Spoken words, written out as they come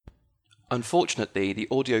Unfortunately, the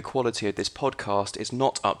audio quality of this podcast is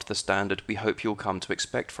not up to the standard we hope you'll come to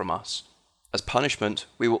expect from us. As punishment,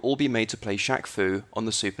 we will all be made to play Shaq Fu on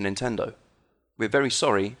the Super Nintendo. We're very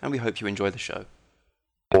sorry, and we hope you enjoy the show.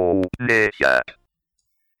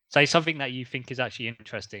 Say something that you think is actually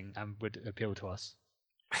interesting and would appeal to us.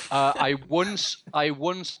 I once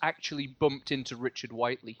actually bumped into Richard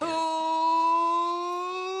Whiteley. Who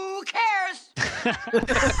cares?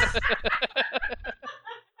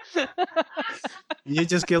 You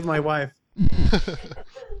just killed my wife.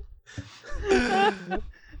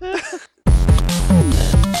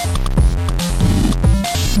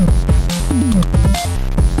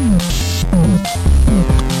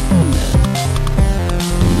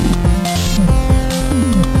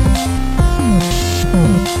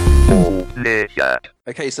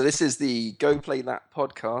 Okay, so this is the Go Play That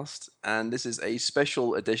podcast, and this is a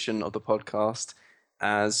special edition of the podcast,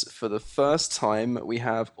 as for the first time we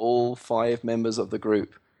have all 5 members of the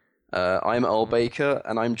group. I'm Earl Baker,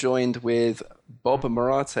 and I'm joined with Bob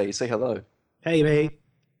Marate. Say hello. Hey, mate.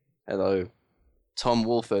 Hello. Tom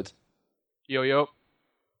Wolford. Yo.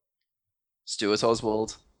 Stuart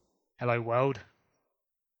Oswald. Hello, world.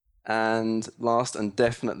 And last and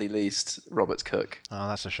definitely least, Robert Cook. Oh,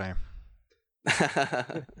 that's a shame.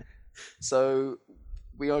 So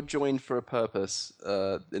we are joined for a purpose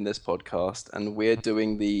in this podcast, and we're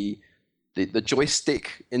doing the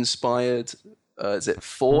joystick inspired. Is it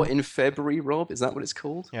 4 in February, Rob? Is that what it's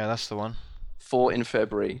called? Yeah, that's the one. 4 in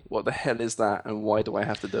February. What the hell is that, and why do I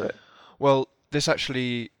have to do it? Well, this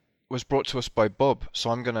actually was brought to us by Bob, so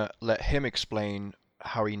I'm going to let him explain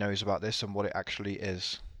how he knows about this and what it actually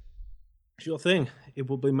is. Sure thing. It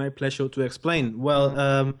will be my pleasure to explain.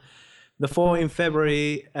 Well, the 4 in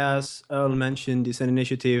February, as Earl mentioned, is an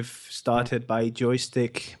initiative started by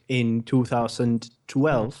Joystick in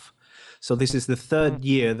 2012. So this is the 3rd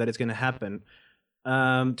year that it's going to happen.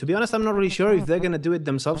 To be honest, I'm not really sure if they're going to do it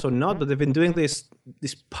themselves or not, but they've been doing this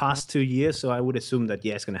past 2 years, so I would assume that,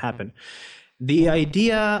 yeah, it's going to happen. The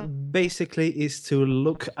idea basically is to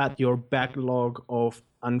look at your backlog of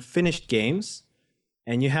unfinished games,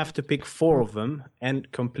 and you have to pick 4 of them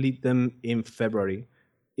and complete them in February.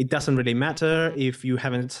 It doesn't really matter if you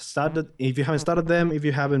haven't started them, if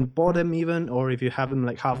you haven't bought them even, or if you have them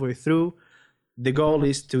like halfway through. The goal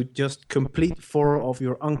is to just complete 4 of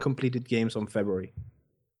your uncompleted games on February.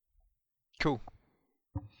 Cool.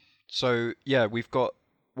 So, yeah, what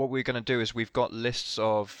we're going to do is we've got lists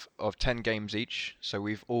of 10 games each. So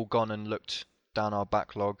we've all gone and looked down our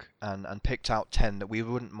backlog and picked out 10 that we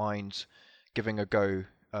wouldn't mind giving a go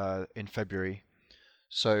in February.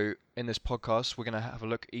 So in this podcast, we're going to have a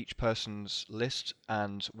look at each person's list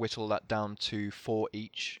and whittle that down to 4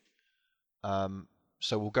 each.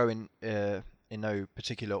 So we'll go in no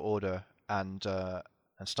particular order and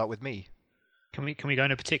start with me. Can we go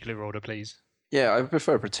in a particular order, please? Yeah, I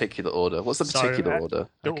prefer a particular order. What's the particular order?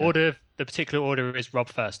 The particular order is Rob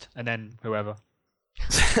first, and then whoever.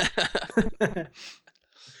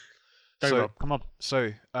 Rob, come on.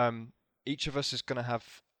 So, each of us is going to have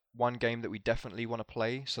one game that we definitely want to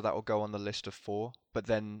play, so that will go on the list of 4. But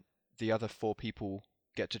then the other 4 people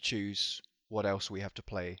get to choose what else we have to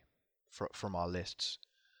play from our lists.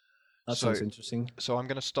 That sounds interesting. So I'm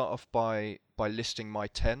going to start off by listing my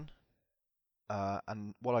 10.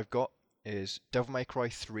 And what I've got is Devil May Cry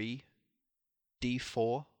 3,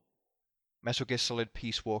 D4, Metal Gear Solid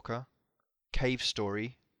Peace Walker, Cave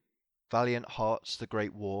Story, Valiant Hearts: The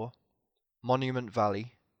Great War, Monument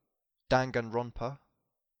Valley, Danganronpa,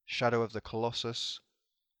 Shadow of the Colossus,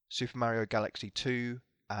 Super Mario Galaxy 2,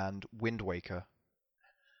 and Wind Waker.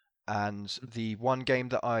 And the one game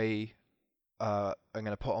that I'm going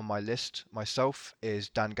to put on my list myself is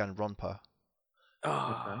Danganronpa.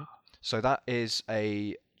 Oh. Okay. So that is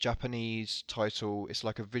a Japanese title. It's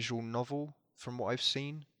like a visual novel from what I've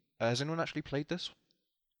seen. Has anyone actually played this?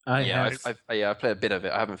 I've played a bit of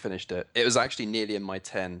it. I haven't finished it. It was actually nearly in my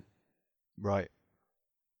 10. Right.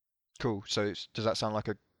 Cool. So does that sound like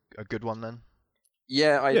a good one then?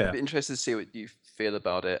 Yeah, I'd be interested to see what you feel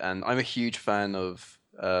about it. And I'm a huge fan of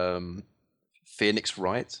Phoenix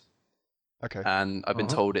Wright. Okay. And I've been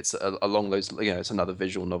told it's along those, it's another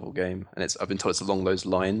visual novel game, and I've been told it's along those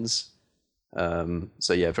lines.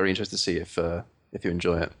 So yeah, very interested to see if you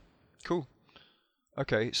enjoy it. Cool.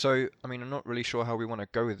 Okay, so I mean, I'm not really sure how we want to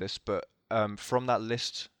go with this, but from that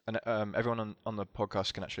list, and everyone on the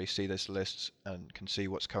podcast can actually see this list and can see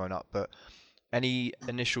what's coming up. But any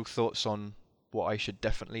initial thoughts on what I should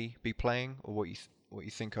definitely be playing, or what you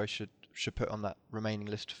think I should put on that remaining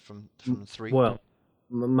list from the 3? Well,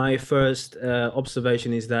 my first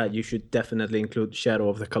observation is that you should definitely include Shadow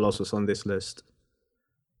of the Colossus on this list.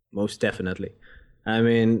 Most definitely. I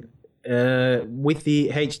mean, with the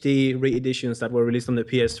HD re-editions that were released on the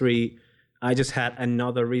PS3, I just had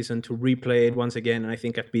another reason to replay it once again. And I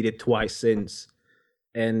think I've beat it twice since.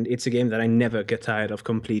 And it's a game that I never get tired of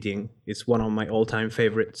completing. It's one of my all-time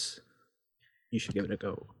favorites. You should give it a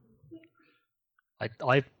go.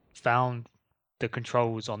 I found the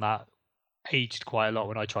controls on that aged quite a lot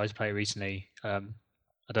when I tried to play it recently. I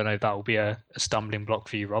don't know if that will be a stumbling block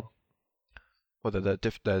for you, Rob. Whether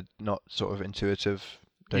they're not sort of intuitive.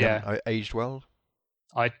 They Yeah. haven't aged well.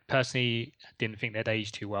 I personally didn't think they'd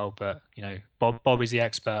aged too well, but Bob is the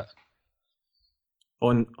expert.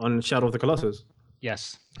 On Shadow of the Colossus?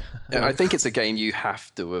 Yes. Yeah, I think it's a game you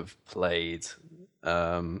have to have played.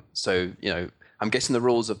 So, I'm guessing the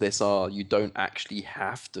rules of this are you don't actually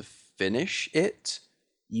have to finish it.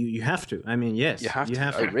 You have to. I mean, yes. You have to.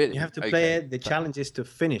 to. Oh, really? You have to Okay. play it. The challenge is to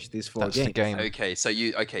finish these 4 That's games. the game. Okay, so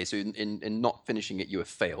in not finishing it, you have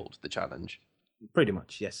failed the challenge. Pretty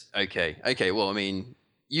much, yes. Okay. Well, I mean,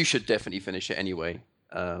 you should definitely finish it anyway,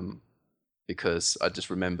 because I just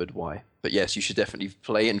remembered why. But yes, you should definitely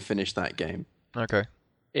play and finish that game. Okay.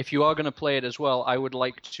 If you are going to play it as well, I would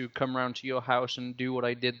like to come round to your house and do what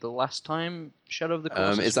I did the last time Shadow of the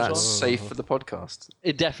Colossus Is that was on. safe for the podcast?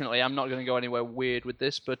 It definitely. I'm not going to go anywhere weird with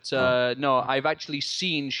this, but no, I've actually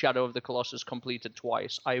seen Shadow of the Colossus completed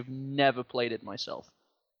twice. I've never played it myself.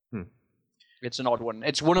 It's an odd one.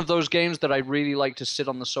 It's one of those games that I really like to sit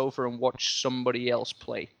on the sofa and watch somebody else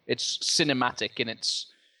play. It's cinematic in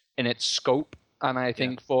its scope, and I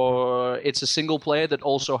think it's a single player that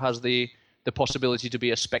also has the possibility to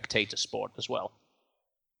be a spectator sport as well.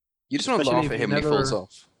 You just want to Especially laugh if at you him when he falls never-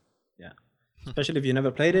 off. Yeah. Especially if you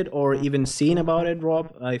never played it or even seen about it,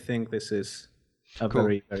 Rob. I think this is a Cool.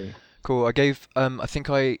 very, very... Cool. I think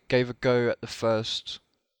I gave a go at the first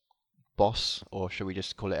boss, or should we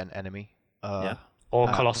just call it an enemy? Yeah. Or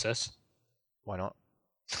Colossus. Why not?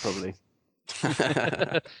 Probably.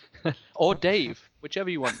 Or Dave, whichever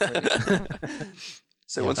you want. Really.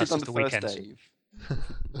 So Yeah, once you've that's done just the the first weekends. Dave,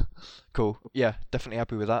 Cool. Yeah, definitely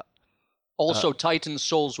happy with that. Also, Titan's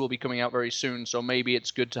Souls will be coming out very soon, so maybe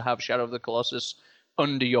it's good to have Shadow of the Colossus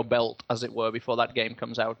under your belt, as it were, before that game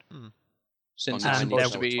comes out. Since I it's And need to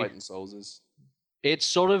supposed know to what be, Titan Souls is. it's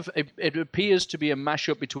sort of it appears to be a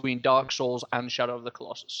mashup between Dark Souls and Shadow of the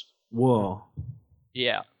Colossus. Whoa.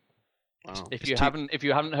 Yeah. Wow. If It's you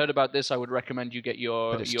haven't heard about this, I would recommend you get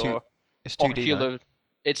your But it's your It's 2D. though. ocular.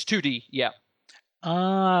 It's 2D, yeah.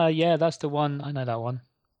 Yeah, that's the one. I know that one.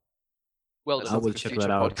 Well That done. I sounds will like a check future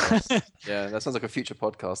that out. podcast. Yeah, that sounds like a future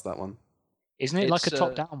podcast, that one. Isn't it like It's, a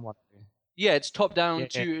top-down one? Yeah, it's top-down,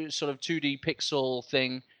 Yeah. sort of 2D pixel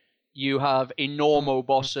thing. You have enormo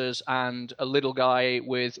bosses and a little guy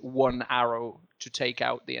with one arrow to take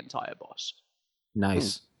out the entire boss.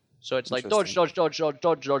 Nice. So it's like dodge, Interesting. dodge, dodge,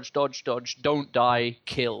 dodge, dodge, dodge, dodge, don't die,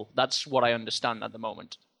 kill. That's what I understand at the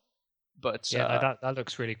moment. But Yeah, no, that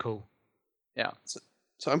looks really cool. yeah,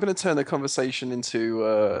 So I'm going to turn the conversation into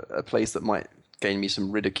a place that might gain me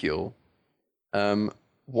some ridicule.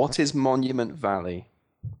 What is Monument Valley?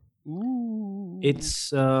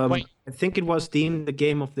 It's, Wait. I think it was deemed the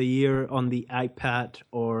game of the year on the iPad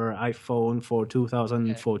or iPhone for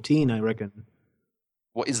 2014, I reckon.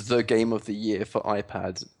 What is the game of the year for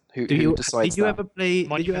iPad? Who Did you decides ever that? play? Did you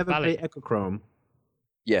Monument ever Valley. play Echochrome?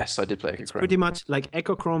 Yes, I did play It's Echochrome. pretty much like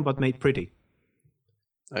Echochrome but made pretty.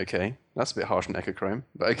 Okay, that's a bit harsh on Echochrome,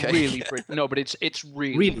 but okay. really pretty. No, but it's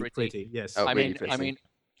really, Really pretty. Yes. Oh, I really mean, pretty.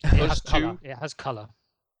 It us has two, color. It has color.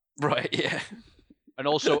 Right, yeah. and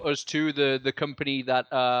also us two, the company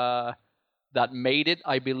that made it.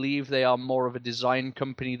 I believe they are more of a design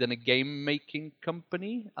company than a game making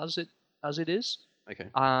company, as it is. Okay.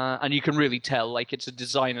 And you can really tell, like, it's a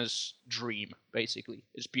designer's dream. Basically,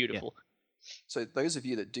 it's beautiful. So those of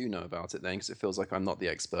you that do know about it then, because it feels like I'm not the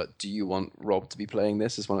expert, do you want Rob to be playing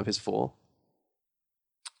this as one of his 4?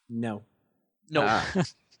 No. No, Ah,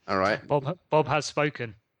 all right. Bob has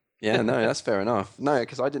spoken. Yeah, no, that's fair enough. No,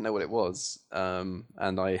 because I didn't know what it was, and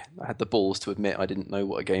I had the balls to admit I didn't know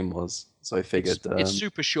what a game was, so I figured. it's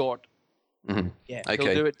super short. Mhm. Yeah. He'll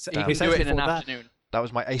Okay. do it. So He can do precisely it in an for that- afternoon. That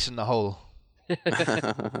was my ace in the hole.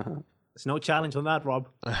 There's no challenge on that, Rob.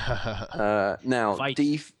 Now, Fight.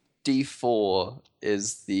 D4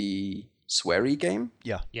 is the sweary game.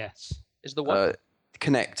 Yes. Is the one?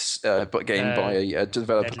 Connect, but game by a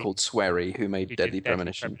developer Deadly- called Swery, who made Who did Deadly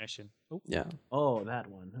Premonition. Oh, Yeah, Oh, that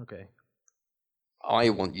one. Okay. I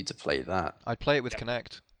want you to play that. I'd play it with Yep.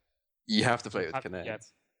 Connect. You have to play it with Have- Connect. yeah.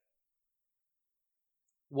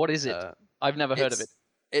 What is it? I've never heard of it.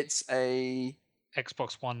 It's a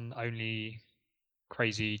Xbox One only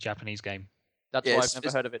crazy Japanese game. That's Yeah, why I've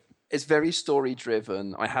never heard of it. It's very story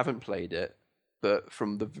driven. I haven't played it, but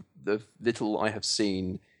from the little I have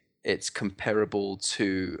seen, it's comparable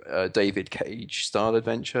to David Cage style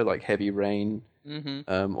adventure like Heavy Rain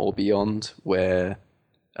or Beyond, where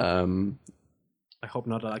I hope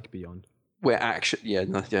not like Beyond. where action, I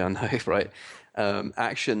know, right?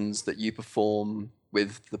 Actions that you perform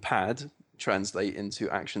with the pad translate into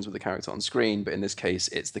actions with the character on screen, but in this case,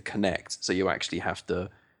 it's the Kinect, so you actually have to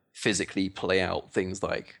physically play out things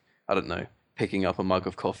like, I don't know, picking up a mug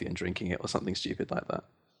of coffee and drinking it or something stupid like that.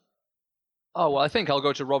 Oh, well, I think I'll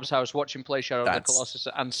go to Rob's house, watch him play Shadow of the Colossus,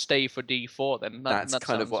 and stay for D4 then. That's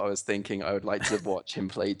kind of what I was thinking. I would like to watch him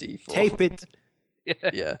play D4. Tape it.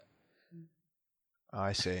 Yeah.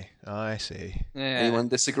 I see. Yeah. Anyone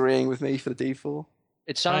disagreeing with me for the D4?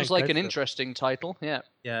 It sounds Right, like go an for it. interesting title, yeah.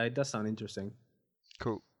 Yeah, it does sound interesting.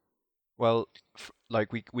 Cool. Well,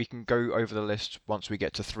 like we can go over the list once we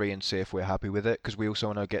get to 3 and see if we're happy with it, because we also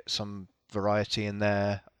want to get some variety in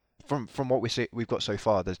there. From what we've got so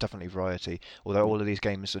far, there's definitely variety. Although all of these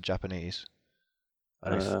games are Japanese,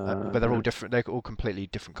 but they're all different. They're all completely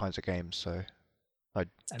different kinds of games. So,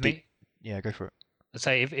 yeah, go for it. I'd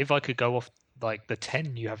say if I could go off like the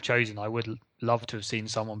 10 you have chosen, I would love to have seen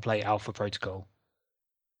someone play Alpha Protocol.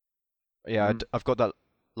 Yeah, I've got that.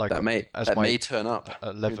 Like that may turn up.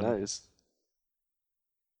 At 11. Who knows?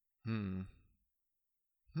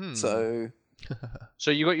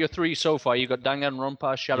 So you got your 3 so far. You got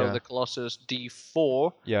Danganronpa, Shadow of Yeah. the Colossus,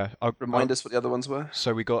 D4. Yeah. Remind us what the other ones were.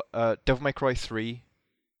 So we got Devil May Cry 3,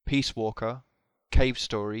 Peace Walker, Cave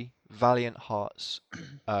Story, Valiant Hearts,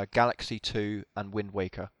 Galaxy 2, and Wind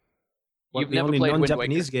Waker. Well, You've the never only played Wind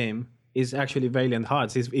non-Japanese Waker. game is actually Valiant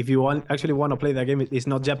Hearts. If you actually want to play that game, it's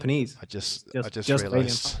not Japanese. I just Just Valiant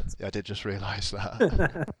realized. Hearts. Yeah, I did just realize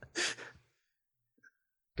that.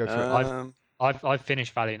 Go for it. I've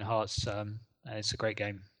finished Valiant Hearts, and it's a great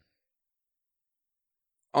game.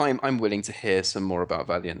 I'm willing to hear some more about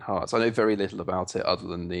Valiant Hearts. I know very little about it other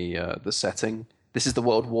than the setting. This is the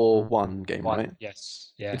World War One game, right?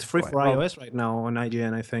 Yes, yeah. It's free Right. for iOS right now on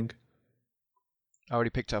IGN, I think. I already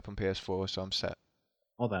picked it up on PS4, so I'm set.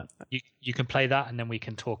 All that. You can play that, and then we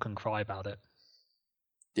can talk and cry about it.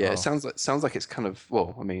 Yeah, Oh. it sounds like it's kind of,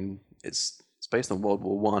 well, I mean, it's based on World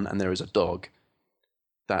War One, and there is a dog.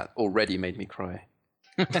 That already made me cry.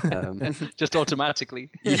 Just automatically.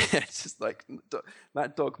 Yeah, it's just like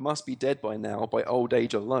that dog must be dead by now by old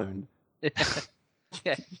age alone.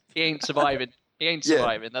 Yeah, he ain't surviving. He ain't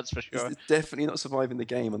surviving, that's for sure. He's definitely not surviving the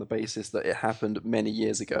game on the basis that it happened many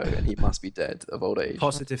years ago and he must be dead of old age.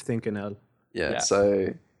 Positive thinking, Al. Yeah, Yeah.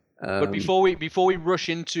 so. But before we rush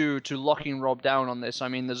into locking Rob down on this, I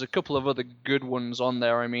mean, there's a couple of other good ones on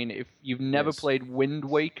there. I mean, if you've never Yes. played Wind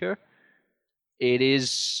Waker, it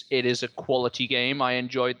is a quality game. I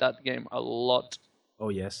enjoyed that game a lot. Oh,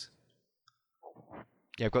 yes.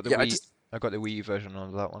 Yeah, I've got the Yeah, I've got the Wii U version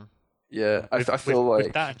of that one. Yeah, I feel like.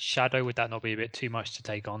 with that and Shadow, would that not be a bit too much to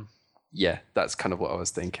take on? Yeah, that's kind of what I was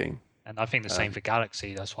thinking. And I think the same for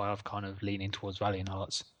Galaxy. That's why I've kind of leaning towards Valiant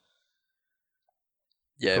Hearts.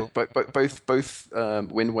 Yeah, Cool. but both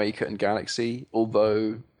Wind Waker and Galaxy,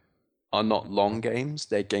 although are not long games,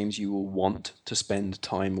 they're games you will want to spend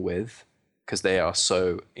time with because they are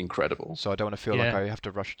so incredible. So I don't want to feel like Yeah. I have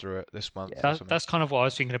to rush through it this month. or something. That's kind of what I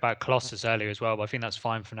was thinking about Colossus earlier as well. But I think that's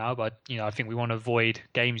fine for now. But I think we want to avoid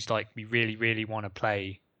games like we really, really want to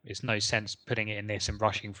play. It's no sense putting it in this and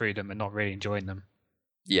rushing through them and not really enjoying them.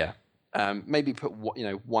 Yeah, maybe put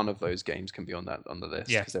one of those games can be on the list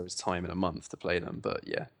Yeah. because there is time in a month to play them. But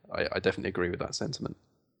yeah, I definitely agree with that sentiment.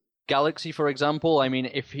 Galaxy, for example, I mean,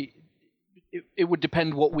 it would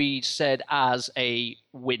depend what we said as a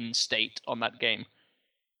win state on that game.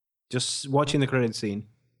 Just watching the credit scene.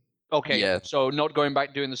 Okay, Yeah. so not going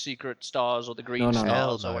back doing the secret stars or the green No, no, no.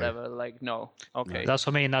 stars Hell or no. whatever. Like, no. Okay. That's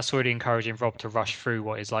what I mean. That's already encouraging Rob to rush through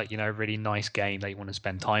what is like a really nice game that you want to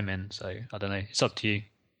spend time in. So I don't know. It's up to you.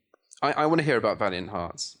 I want to hear about Valiant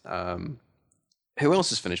Hearts. Who else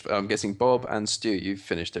has finished? I'm guessing Bob and Stu. You've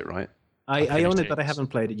finished it, right? I finished own it, it. but I haven't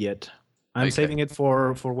played it yet. I'm Okay. saving it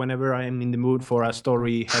for whenever I'm in the mood for a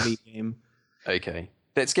story-heavy game. Okay,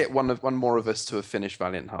 let's get one more of us to have finished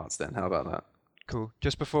Valiant Hearts. Then, how about that? Cool.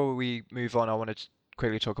 Just before we move on, I wanted to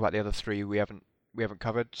quickly talk about the other 3 we haven't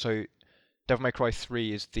covered. So, Devil May Cry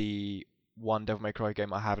 3 is the one Devil May Cry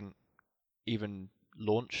game I haven't even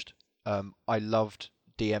launched. I loved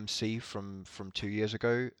DMC from 2 years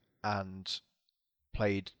ago, and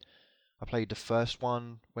I played the first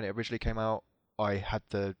one when it originally came out. I had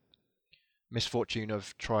the misfortune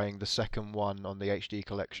of trying the second one on the HD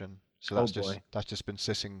collection, so Oh, that's boy. just been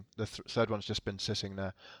sitting. The third one's just been sitting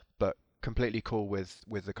there, but completely cool with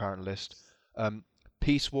the current list.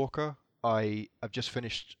 Peace Walker, I've just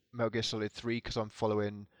finished Metal Gear Solid 3 because I'm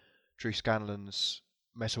following Drew Scanlon's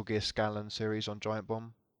Metal Gear Scanlon series on Giant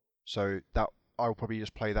Bomb. So that I'll probably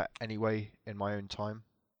just play that anyway in my own time.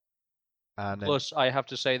 And then, Plus, I have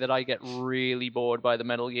to say that I get really bored by the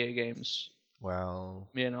Metal Gear games. well,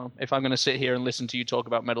 If I'm going to sit here and listen to you talk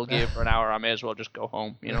about Metal Gear for an hour, I may as well just go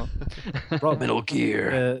home, Rob, Metal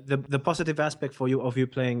Gear. the positive aspect for you of you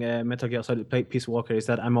playing Metal Gear Solid Peace Walker is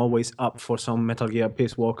that I'm always up for some Metal Gear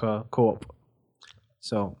Peace Walker co-op.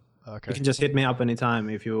 So you okay. can just hit me up anytime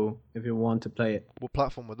if you want to play it. What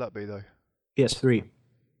platform would that be though? PS3.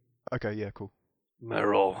 Okay, yeah, cool.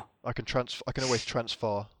 Meryl. I can always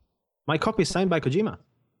transfer. My copy is signed by Kojima.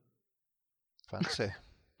 Fancy.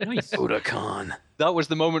 Nice. Otakon. That was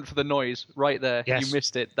the moment for the noise right there. Yes. You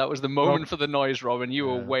missed it. That was the moment for the noise, Robin. You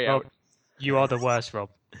were way Rob, out. you are the worst, Rob.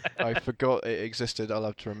 I forgot it existed. I'll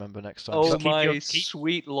have to remember next time. Oh keep my your-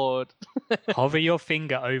 sweet lord. Hover your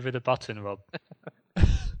finger over the button, Rob.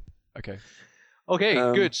 Okay. Okay,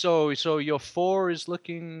 Um, good. So your 4 is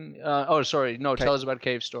looking. Oh, sorry. No, Okay. tell us about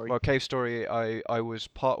Cave Story. Well, Cave Story, I was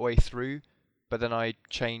part way through, but then I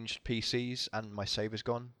changed PCs and my save is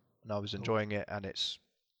gone, and I was enjoying it, and it's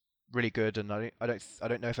really good. And I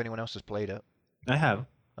don't know if anyone else has played it. I have.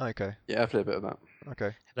 Oh, okay. Yeah, I played a bit of that.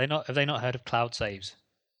 Okay. Have they not heard of cloud saves?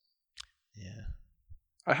 Yeah.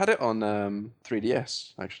 I had it on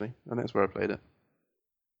 3DS, actually. I think that's where I played it.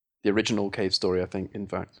 The original Cave Story, I think, in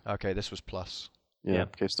fact. Okay, this was Plus. Yeah, Yeah.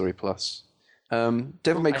 Cave Story Plus.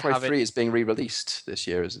 Devil May I Cry have it. 3 is being re-released this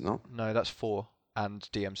year, is it not? No, that's 4 and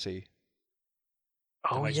DMC.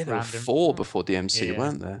 Oh, most yeah, there were random- 4 before DMC, Yeah.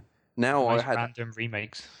 weren't there? Now I Most had... random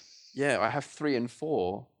remakes. Yeah, I have 3 and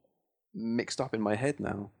 4 mixed up in my head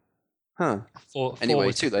now. Huh. Four Anyway,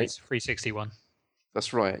 was the too late. 361.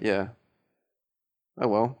 That's right, yeah. Oh,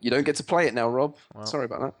 well. You don't get to play it now, Rob. Well. Sorry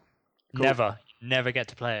about that. Cool. Never get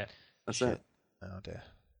to play it. That's Shit. it. Oh dear.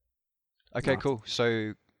 Okay, Nice. cool.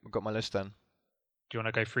 So I've got my list then. Do you want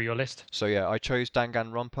to go through your list? So yeah, I chose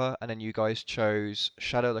Danganronpa, and then you guys chose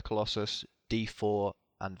Shadow of the Colossus, D4,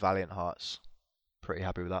 and Valiant Hearts. Pretty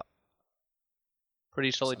happy with that. Pretty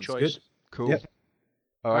solid Sounds choice. good. Cool. Yep.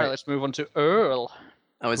 All All right, right. let's move on to Earl.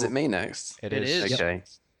 Oh, is Cool. it me next? It It is. is. Okay.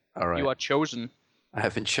 All right. You are chosen. I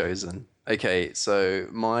haven't chosen. Okay, so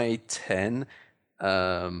my 10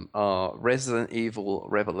 are Resident Evil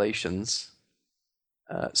Revelations,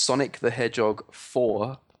 Sonic the Hedgehog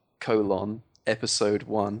 4, Episode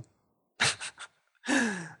 1,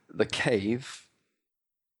 The Cave,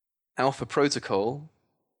 Alpha Protocol,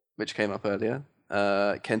 which came up earlier,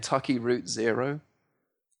 Kentucky Route Zero,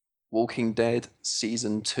 Walking Dead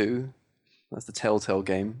Season 2, that's the Telltale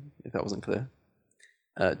game, if that wasn't clear,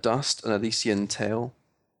 Dust, An Elysian Tale,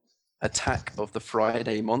 Attack of the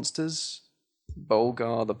Friday Monsters,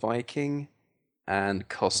 Bolgar the Viking, and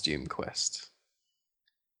Costume Quest.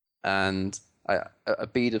 And a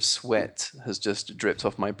bead of sweat has just dripped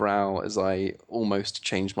off my brow as I almost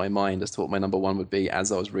changed my mind as to what my number 1 would be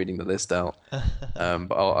as I was reading the list out.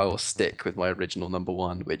 But I will stick with my original number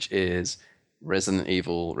 1, which is Resident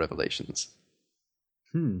Evil Revelations.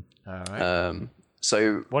 Hmm. All right.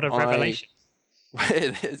 So What a revelation.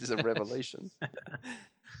 It is a revelation.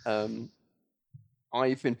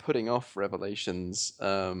 I've been putting off Revelations.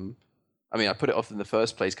 I mean, I put it off in the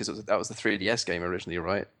first place because that was the 3DS game originally,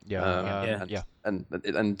 right? Yeah. yeah.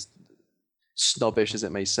 And snobbish as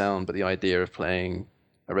it may sound, but the idea of playing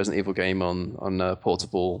a Resident Evil game on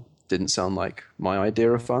portable didn't sound like my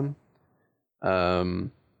idea of fun.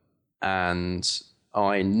 And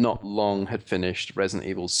I not long had finished Resident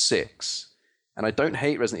Evil 6, and I don't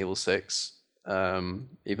hate Resident Evil 6, even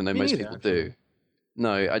though Me most neither, people actually. do.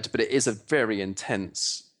 No, but it is a very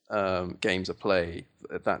intense game to play.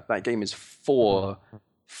 That game is 4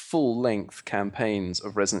 full-length campaigns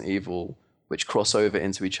of Resident Evil, which cross over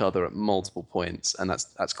into each other at multiple points, and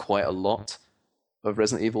that's quite a lot of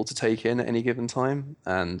Resident Evil to take in at any given time.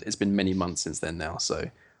 And it's been many months since then now, so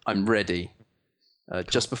I'm ready.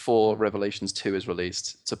 Just before Revelations 2 is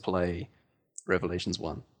released to play Revelations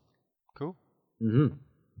 1. Cool. Mm-hmm.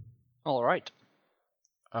 All right.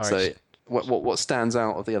 All So right. what stands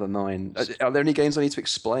out of the other 9? Are there any games I need to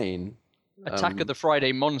explain? Attack of the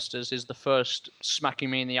Friday Monsters is the first smacking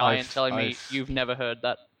me in the eye and telling me I've- you've never heard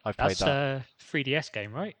that. I've played That's that. a 3DS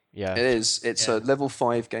game, right? Yeah. It is. It's Yeah. a level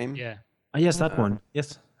 5 game. Yeah. Yes, that one.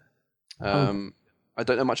 Yes. I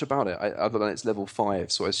don't know much about it other than it's level 5,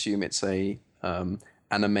 so I assume it's a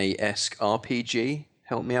anime-esque RPG.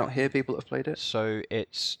 Help me out here, people that have played it. So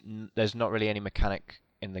there's not really any mechanic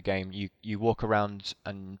in the game. You walk around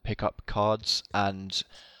and pick up cards and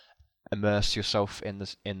immerse yourself in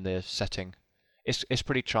the setting. it's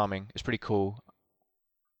pretty charming. It's pretty cool.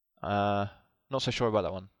 Not so sure about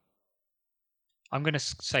that one. I'm going to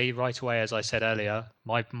say right away, as I said earlier,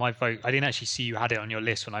 my vote. I didn't actually see you had it on your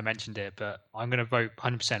list when I mentioned it, but I'm going to vote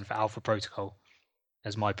 100% for Alpha Protocol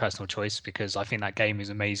as my personal choice because I think that game is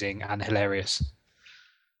amazing and hilarious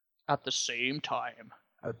At the same time.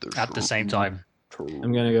 at the same time.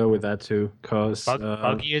 I'm gonna go with that too, cause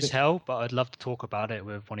Buggy as hell, but I'd love to talk about it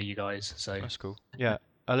with one of you guys. So That's cool. Yeah.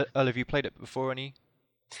 Earl, have you played it before? Any?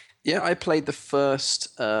 Yeah, I played the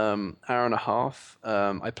first hour and a half.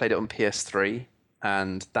 I played it on PS3,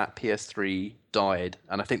 and that PS3 died.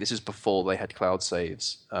 And I think this is before they had cloud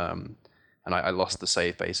saves. And I lost the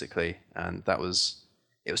save basically, and it was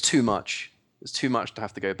too much. It was too much to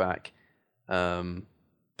have to go back.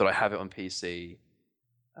 But I have it on PC.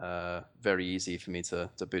 Very easy for me to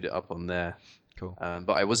boot it up on there. Cool.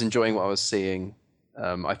 But I was enjoying what I was seeing.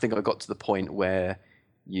 I think I got to the point where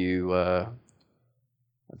you I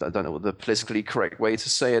don't know what the politically correct way to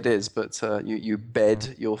say it is, but you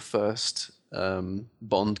bed your first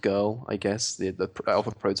Bond girl, I guess, the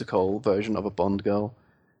Alpha Protocol version of a Bond girl,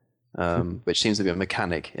 which seems to be a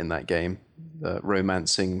mechanic in that game,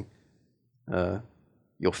 romancing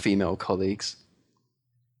your female colleagues.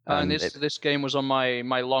 And this game was on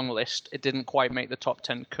my long list. It didn't quite make the top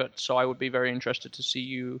 10 cut, so I would be very interested to see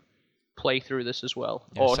you play through this as well,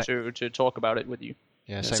 or to talk about it with you.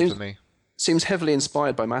 Yeah, same for me. Seems heavily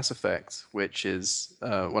inspired by Mass Effect, which is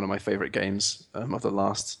one of my favorite games of the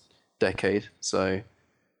last decade. So,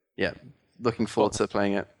 yeah, looking forward to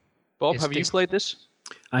playing it. Bob, have you played this?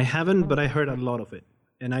 I haven't, but I heard a lot of it,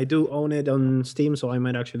 and I do own it on Steam, so I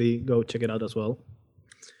might actually go check it out as well.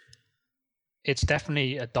 it's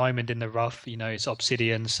definitely a diamond in the rough. You know, it's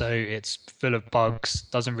Obsidian, so it's full of bugs,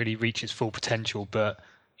 doesn't really reach its full potential. But,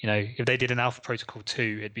 you know, if they did an Alpha Protocol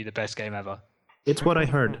 2, it'd be the best game ever. It's what I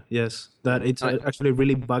heard, yes. That it's actually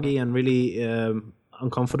really buggy and really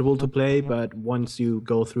uncomfortable to play, but once you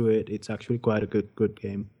go through it, it's actually quite a good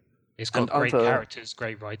game. It's got great characters,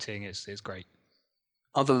 great writing, it's great.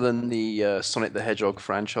 Other than the Sonic the Hedgehog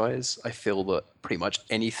franchise, I feel that pretty much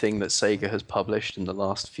anything that Sega has published in the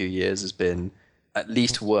last few years has been at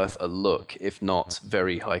least worth a look, if not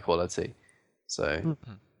very high quality. So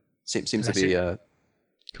seems to be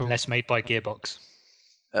cool. Less made by Gearbox.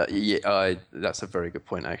 That's a very good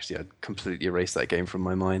point. Actually, I'd completely erased that game from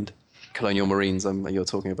my mind. Colonial Marines, you're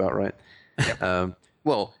talking about, right? Yep.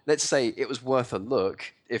 Well, let's say it was worth a look,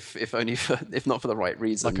 if only if not for the right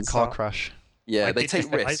reasons. Like a car crash. Yeah, they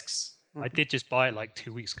take risks. I did just buy it like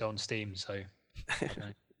 2 weeks ago on Steam, so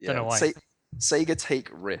don't know why. Sega take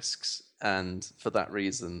risks, and for that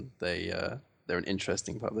reason, they're an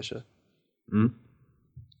interesting publisher. Mm.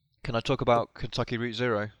 Can I talk about Kentucky Route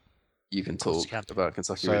Zero? You can talk about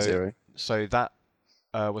Kentucky Route Zero. So that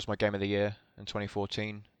was my game of the year in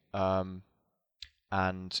 2014, and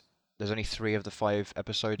there's only 3 of the 5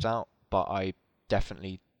 episodes out, but I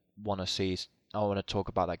definitely want to talk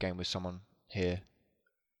about that game with someone here.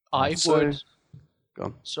 I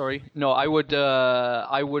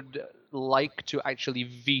would like to actually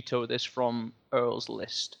veto this from Earl's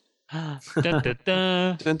list. dun, dun,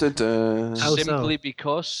 dun. Dun, dun, dun. Simply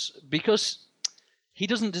because he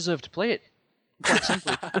doesn't deserve to play it. Quite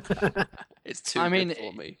simply. It's too good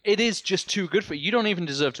for me. It is just too good for you. You don't even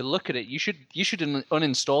deserve to look at it. You should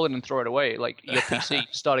uninstall it and throw it away, like your PC.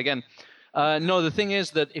 Start again. No, the thing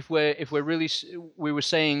is that if we're really, we were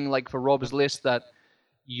saying like for Rob's list that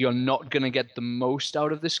you're not gonna get the most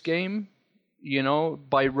out of this game, you know,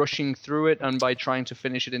 by rushing through it and by trying to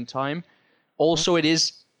finish it in time. Also, it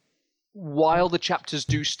is, while the chapters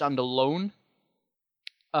do stand alone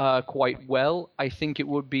quite well, I think it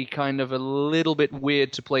would be kind of a little bit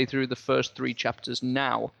weird to play through the first 3 chapters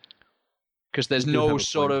now, because there's no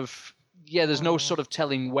sort of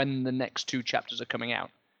telling when the next 2 chapters are coming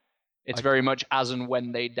out. It's very much as and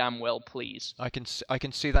when they damn well please. I can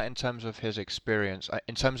see that in terms of his experience.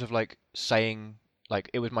 In terms of like saying like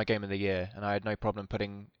it was my game of the year, and I had no problem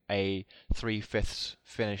putting a 3/5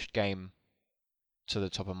 finished game to the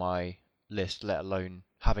top of my list, let alone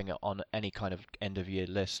having it on any kind of end of year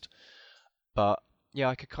list. But yeah,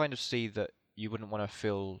 I could kind of see that you wouldn't want to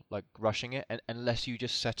feel like rushing it, unless you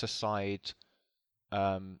just set aside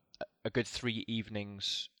a good 3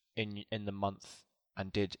 evenings in the month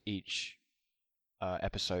and did each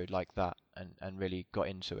episode like that, and really got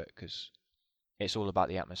into it, because it's all about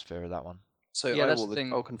the atmosphere of that one. So yeah,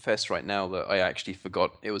 I'll confess right now that I actually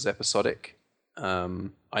forgot it was episodic.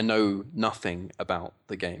 I know nothing about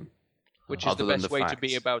the game. Which is the best way to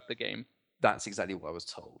be about the game. That's exactly what I was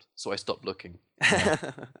told. So I stopped looking.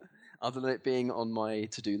 Other than it being on my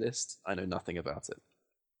to-do list, I know nothing about it.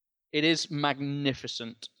 It is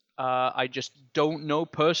magnificent. I just don't know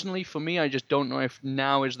personally. For me, I just don't know if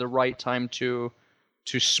now is the right time to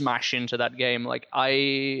smash into that game. Like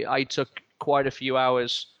I took quite a few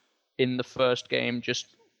hours in the first game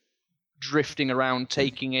just drifting around,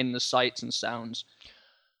 taking in the sights and sounds.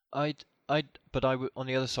 On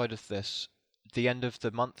the other side of this, the end of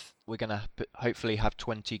the month, we're gonna hopefully have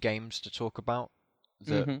 20 games to talk about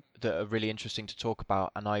that are really interesting to talk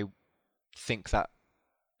about, and I think that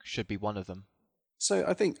should be one of them. So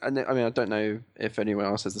I think, I mean, I don't know if anyone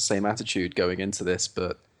else has the same attitude going into this,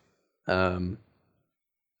 but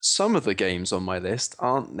some of the games on my list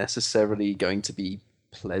aren't necessarily going to be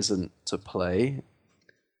pleasant to play.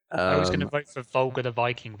 I was going to vote for Volga the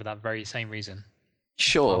Viking for that very same reason.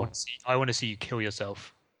 Sure. I want to see you kill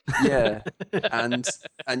yourself. Yeah, and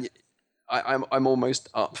I'm almost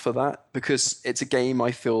up for that because it's a game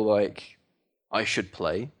I feel like I should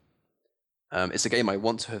play. It's a game I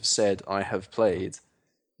want to have said I have played,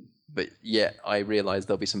 but yet I realize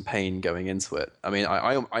there'll be some pain going into it. I mean,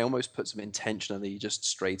 I almost put some intentionally just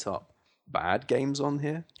straight up bad games on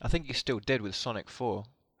here. I think you still did with Sonic 4.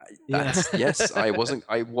 Yes, I wasn't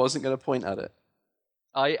going to point at it.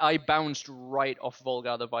 I bounced right off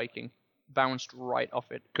Volga the Viking. Bounced right off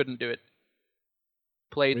it. Couldn't do it.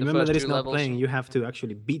 Played Remember the that first it's two not levels. playing. You have to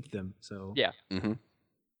actually beat them. So Yeah. Mm-hmm.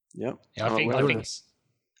 Yep. Yeah,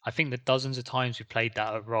 I think the dozens of times we played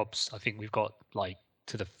that at Rob's, I think we've got like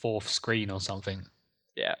to the 4th screen or something.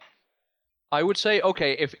 Yeah. I would say,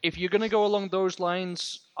 okay, if you're gonna go along those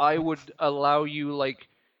lines, I would allow you like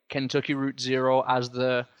Kentucky Route Zero as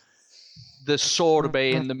the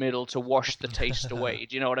sorbet in the middle to wash the taste away.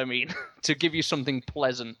 Do you know what I mean? To give you something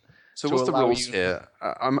pleasant. So what's the rules here?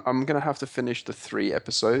 I'm going to have to finish the 3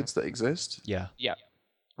 episodes that exist. Yeah. Yeah.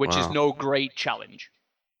 Which is no great challenge.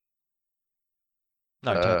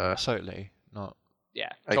 No, totally not. Yeah,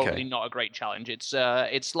 Okay. totally not a great challenge. It's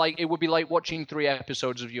like it would be like watching 3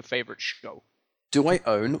 episodes of your favorite show. Do I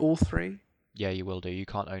own all 3? Yeah, you will do. You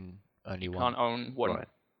can't own only one. Can't own one. Right.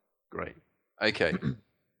 Great. Okay.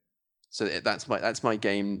 So that's my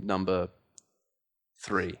game number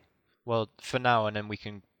 3. Well, for now, and then we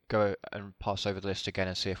can go and pass over the list again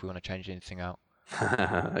and see if we want to change anything out.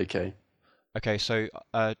 Okay. Okay, so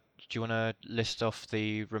do you want to list off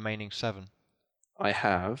the remaining 7? I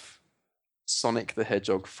have Sonic the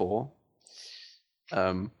Hedgehog 4,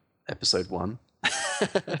 episode 1.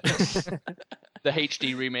 The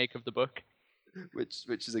HD remake of the book. Which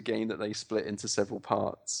is a game that they split into several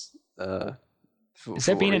parts. Has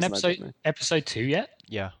there been an episode 2 yet?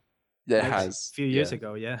 Yeah. There like has. a few years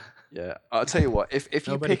ago, yeah. Yeah. I'll tell you what, if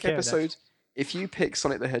you Nobody pick cared, if you pick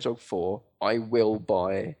Sonic the Hedgehog 4, I will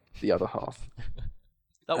buy the other half.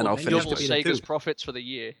 That And I'll would finish double the Sega's 2. profits for the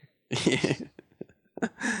year.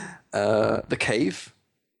 The Cave.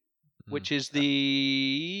 Which is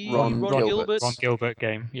the Ron Gilbert's. Ron Gilbert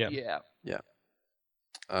game. Yeah. Yeah.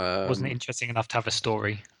 Wasn't interesting enough to have a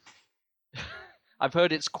story. I've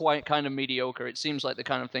heard it's quite kind of mediocre. It seems like the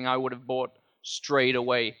kind of thing I would have bought straight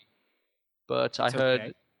away. But I heard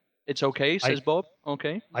okay. it's okay, says Bob.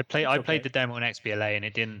 Okay. I played the demo on XBLA and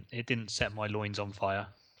it didn't set my loins on fire.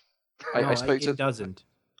 I spoke to it doesn't.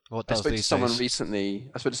 What I does spoke to these someone days? recently.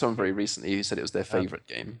 I spoke to someone very recently who said it was their favorite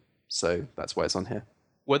game. So that's why it's on here.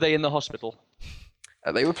 Were they in the hospital?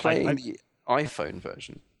 They were playing the iPhone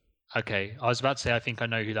version. Okay, I was about to say I think I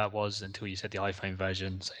know who that was until you said the iPhone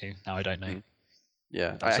version, so now I don't know.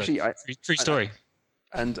 Yeah, True story.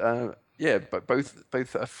 And but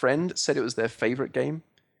both a friend said it was their favorite game,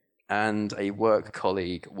 and a work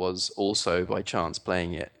colleague was also by chance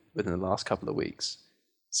playing it within the last couple of weeks.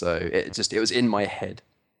 So it was in my head.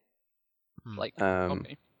 Like, Um,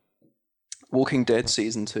 okay. Walking Dead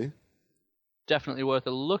season 2. Definitely worth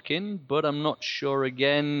a look in, but I'm not sure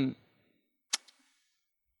again.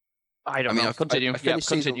 I don't know. I Continue. finished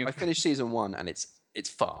continue. I finished season 1, and it's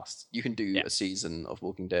fast. You can do a season of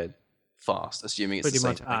Walking Dead fast, assuming it's Pretty the same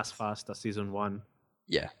much thing. as fast as season 1.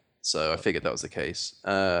 Yeah, so I figured that was the case.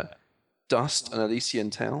 Dust, an Elysian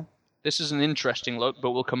Tale. This is an interesting look,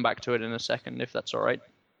 but we'll come back to it in a second if that's all right.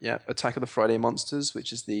 Yeah, Attack of the Friday Monsters,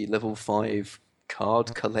 which is the level 5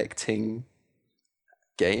 card collecting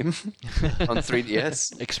game on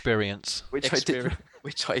 3DS, Experience. which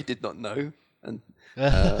I did not know, and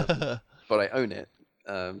Yeah. but I own it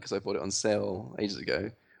because I bought it on sale ages ago.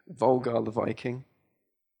 Volgar the Viking,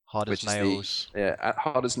 Hard as which is nails.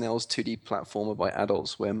 Hard as Nails 2D platformer by Adult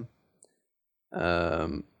Swim.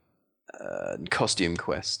 Costume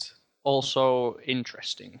Quest, Also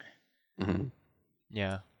interesting.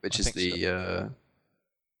 Yeah. which I is think so. the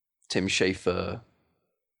Tim Schafer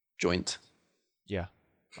joint. Yeah.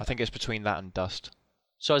 I think it's between that and Dust.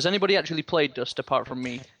 So has anybody actually played Dust apart from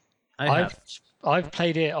me? I've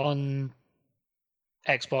played it on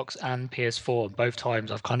Xbox and PS4. Both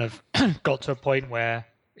times I've kind of got to a point where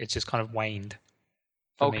it's just kind of waned.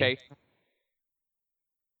 Okay.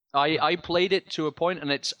 I played it to a point,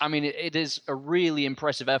 and it is a really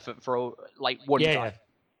impressive effort for like one guy. Yeah.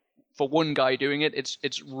 For one guy doing it,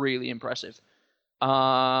 it's really impressive.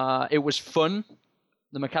 It was fun.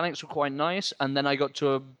 The mechanics were quite nice, and then I got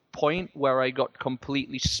to a point where I got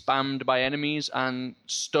completely spammed by enemies and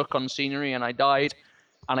stuck on scenery, and I died,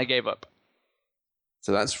 and I gave up.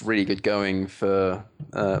 So that's really good going for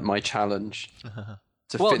my challenge.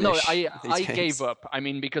 I gave up. I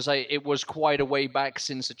mean, because it was quite a way back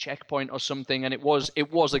since a checkpoint or something, and it was a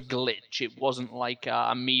glitch. It wasn't like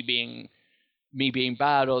me being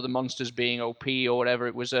bad or the monsters being OP or whatever.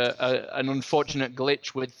 It was an unfortunate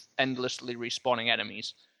glitch with endlessly respawning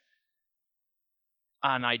enemies,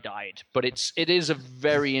 and I died. But it is a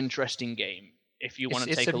very interesting game if you want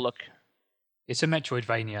to take a look. It's a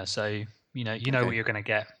Metroidvania, so you know what you're going to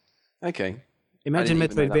get. Okay. Imagine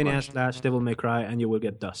Metroidvania / Devil May Cry, and you will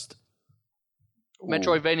get Dust.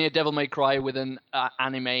 Metroidvania, Devil May Cry with an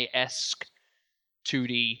anime-esque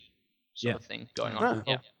 2D sort of thing going on. Right.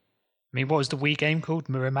 Yeah. I mean, what was the Wii game called?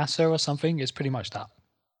 Muramasa or something? It's pretty much that.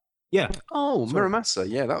 Yeah. Oh, Muramasa.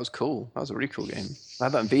 Yeah, that was cool. That was a really cool game. I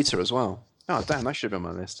had that in Vita as well. Oh, damn, that should have been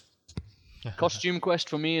on my list. Costume Quest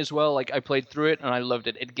for me as well. Like, I played through it and I loved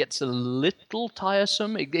it. It gets a little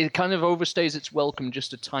tiresome. It kind of overstays its welcome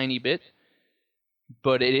just a tiny bit.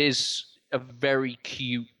 But it is a very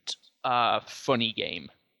cute, funny game.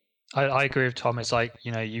 I agree with Tom. It's like,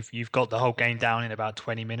 you've got the whole game down in about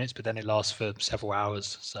 20 minutes, but then it lasts for several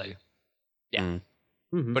hours. So, yeah.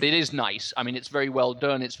 Mm-hmm. But it is nice. I mean, it's very well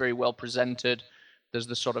done. It's very well presented. There's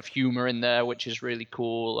the sort of humor in there, which is really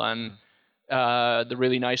cool. And the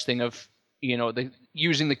really nice thing of,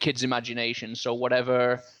 using the kid's imagination. So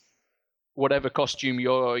whatever costume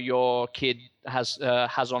your kid has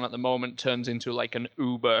on at the moment turns into like an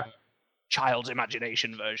uber child's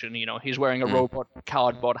imagination version. He's wearing a robot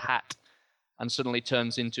cardboard hat and suddenly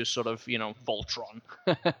turns into sort of Voltron.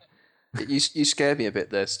 You scared me a bit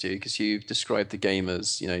there, Stu, because you've described the game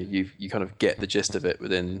as you kind of get the gist of it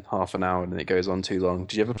within half an hour and then it goes on too long.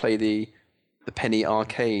 Did you ever play the Penny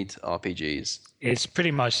Arcade RPGs? It's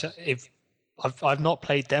pretty much I've not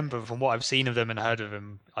played them, but from what I've seen of them and heard of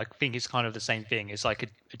them, I think it's kind of the same thing. It's like a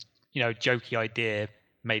jokey idea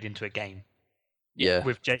made into a game. Yeah.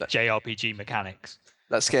 With JRPG mechanics.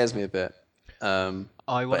 That scares me a bit. But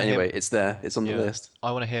anyway, it's there. It's on the list.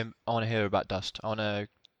 I want to hear about Dust. I want to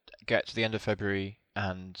get to the end of February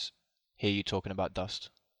and hear you talking about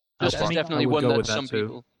Dust. Dust is definitely one that some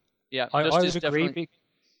people. Yeah, I Dust would is agree. Definitely...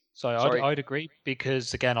 I'd agree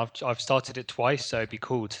because again, I've started it twice, so it'd be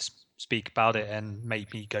cool to speak about it and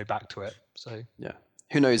make me go back to it. So yeah,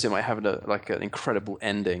 who knows? It might have an incredible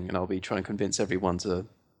ending, and I'll be trying to convince everyone to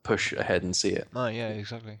push ahead and see it. Oh yeah,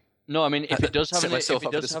 exactly. No, I mean if it does have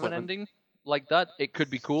an ending like that, it could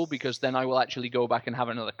be cool because then I will actually go back and have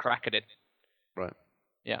another crack at it. Right.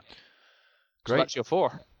 Yeah. Great. So that's your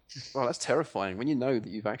 4. Well, that's terrifying when you know that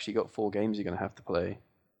you've actually got 4 games you're going to have to play.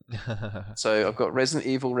 So I've got Resident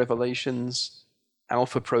Evil Revelations,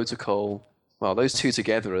 Alpha Protocol. Well, those two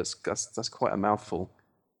together, that's quite a mouthful.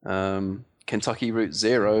 Kentucky Route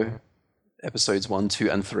Zero, episodes 1,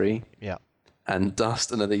 2, and 3. Yeah. And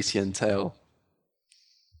Dust and Elysian Tale.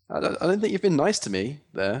 I don't think you've been nice to me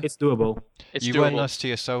there. It's doable. You weren't nice to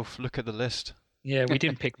yourself. Look at the list. Yeah, we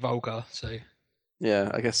didn't pick Volga, so.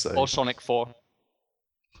 Yeah, I guess so. Or Sonic 4.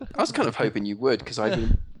 I was kind of hoping you would, because I've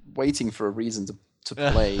been waiting for a reason to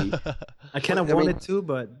play. I kind of wanted to,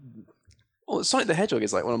 but... Well, Sonic the Hedgehog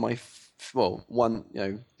is like one of my... 1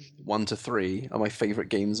 to 3 are my favourite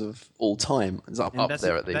games of all time. It's up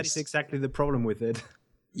there at least. That is exactly the problem with it.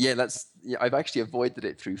 Yeah, I've actually avoided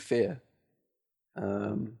it through fear.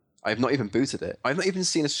 I've not even booted it. I've not even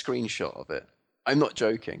seen a screenshot of it. I'm not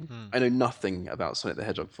joking. I know nothing about Sonic the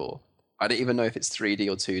Hedgehog 4. I don't even know if it's 3D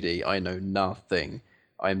or 2D. I know nothing.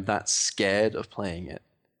 I'm that scared of playing it.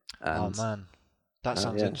 And, oh man, that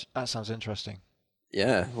sounds interesting.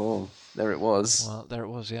 Yeah, well, there it was. Well, there it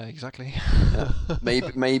was. Yeah, exactly. Yeah.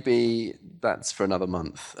 Maybe that's for another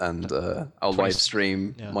month, and I'll live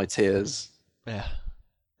stream my tears. Yeah.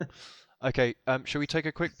 Okay. Shall we take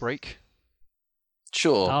a quick break?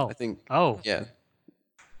 Sure. Oh. I think. Oh. Yeah.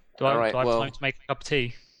 Do I have time to make a cup of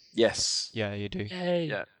tea? Yes. Yeah, you do. Yay.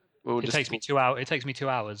 Yeah. It takes me 2 hours. It takes me 2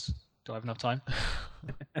 hours. Do I have enough time?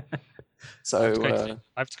 So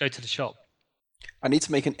I have to go to the shop. I need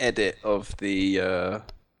to make an edit of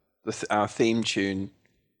our theme tune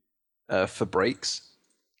for breaks.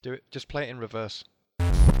 Do it. Just play it in reverse.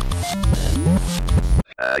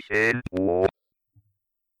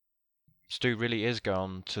 Stu really is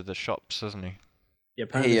going to the shops, isn't he? Yeah,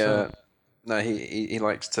 apparently so. No, he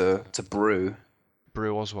likes to brew.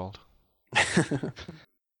 Brew Oswald.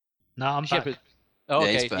 No, I'm back. Shepard. Yeah,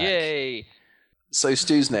 Okay, he's back. yay! So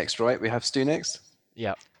Stu's next, right? We have Stu next?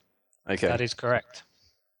 Yeah. Okay, That is correct.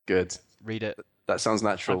 good. Read it. That sounds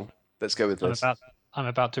natural. Let's go with this. I'm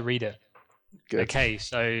about to read it. Good. Okay,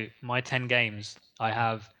 so my 10 games, I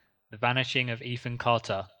have The Vanishing of Ethan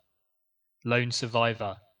Carter, Lone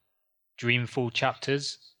Survivor, Dreamfall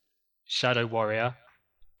Chapters, Shadow Warrior,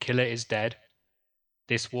 Killer is Dead,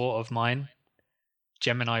 This War of Mine,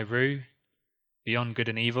 Gemini Rue, Beyond Good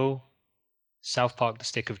and Evil, South Park The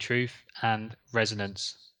Stick of Truth, and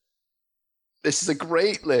Resonance. This is a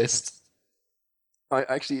great list. I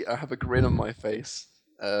have a grin on my face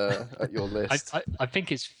at your list. I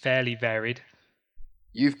think it's fairly varied.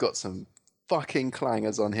 You've got some fucking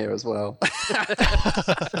clangers on here as well.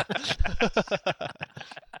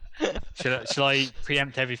 Shall I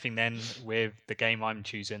preempt everything then with the game I'm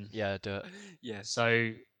choosing? Yeah, do it. Yes.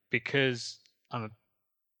 So, because I'm a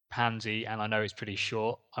pansy and I know it's pretty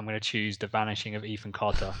short, I'm going to choose The Vanishing of Ethan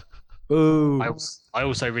Carter. Ooh. I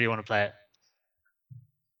also really want to play it.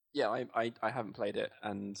 Yeah, I haven't played it,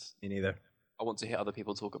 and Me neither. I want to hear other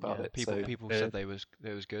people talk about Yeah, it. people so, people said it was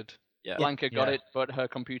good. yeah. Blanca got Yeah. it, but her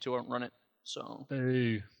computer won't run it. So.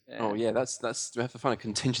 Boo. Yeah. Oh yeah, that's we have to find a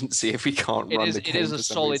contingency if we can't run the game. It is a for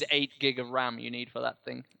some solid reason. 8 gig of RAM you need for that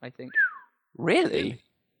thing, I think. Really?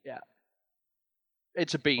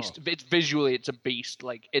 It's a beast. It's visually, it's a beast.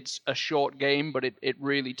 Like, it's a short game, but it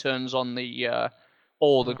really turns on the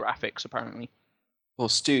all the graphics apparently. Well,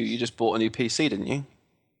 Stu, you just bought a new PC, didn't you?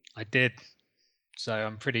 I did. So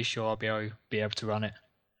I'm pretty sure I'll be able to run it.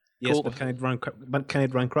 Yes, Cool. but can it run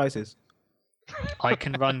Crysis? I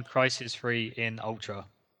can run Crysis 3 in Ultra.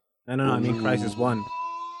 No, I mean Crysis 1.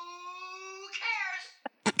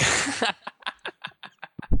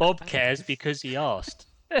 Bob cares because he asked.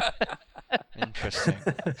 Interesting.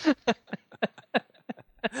 But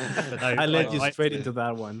no, I led you my- straight into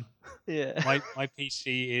that one. Yeah. My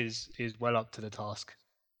PC is well up to the task.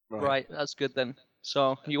 Right, that's good then.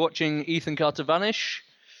 So, you're watching Ethan Carter vanish.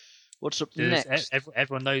 What's up Does next?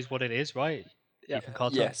 everyone knows what it is, right? Yeah. Ethan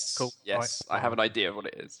Carter. Yes. Cool. Yes, Right. I have an idea of what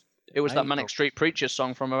it is. It was that I- Manic Street Preacher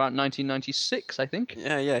song from about 1996, I think.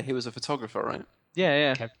 Yeah, he was a photographer, right?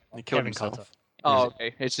 Yeah, yeah. He killed Kevin himself. Carter. Oh,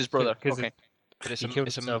 okay. It's his brother. 'Cause Okay. But He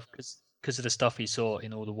killed himself because of the stuff he saw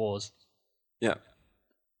in all the wars. Yeah.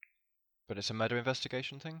 but it's a murder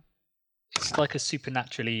investigation thing. It's like a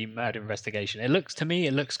supernaturally murder investigation. It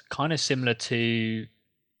looks kind of similar to.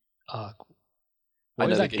 I What know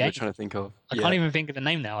was the that game game? you're trying to think of. I can't even think of the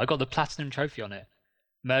name now. I got the platinum trophy on it.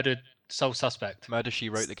 Murdered Sole Suspect. Murder She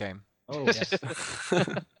Wrote the game. Oh, Yes.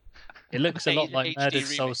 It looks a lot like HD Murdered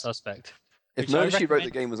Soul remix. Suspect. If which I Murder She Wrote the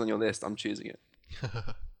recommend. Game was on your list, I'm choosing it.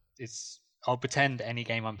 I'll pretend any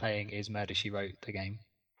game I'm playing is Murder She Wrote the game.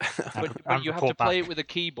 But And you have to report play back. it with a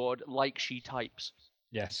keyboard like she types.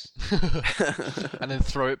 Yes. And then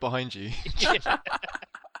throw it behind you.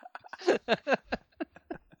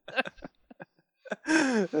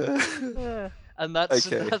 And that's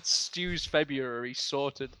Okay. that's Stu's February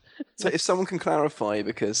sorted. So if someone can clarify,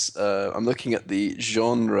 because I'm looking at the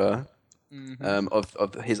genre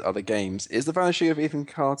of his other games, is The Vanishing of Ethan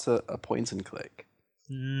Carter a point and click?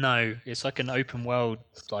 No, it's like an open world,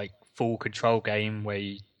 like full control game where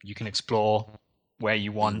you can explore where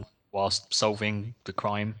you want whilst solving the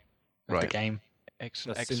crime of the Right. game. That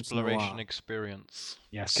seems Exploration noir. experience.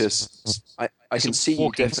 Yes. Because I It's can a see you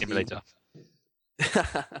walking definitely. simulator.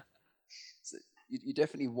 So you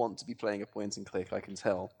definitely want to be playing a point and click, I can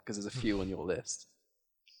tell, because there's a few on your list.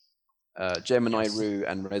 Gemini Yes. Rue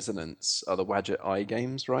and Resonance are the Wadget Eye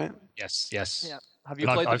games, right? Yes, yes. Yeah. Have you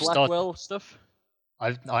And played I've the started- Blackwell stuff?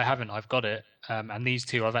 I haven't. I've got it. And these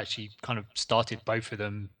two, I've actually kind of started both of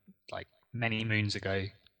them like many moons ago,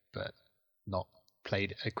 but not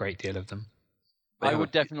played a great deal of them. They I have would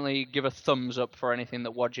a- definitely give a thumbs up for anything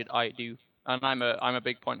that Wadget I do. And I'm a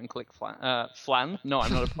big point and click flan. No,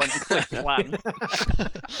 I'm not a point and click flan.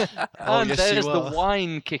 Oh, And yes, there's you the are.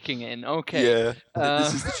 wine kicking in. Okay. Yeah, this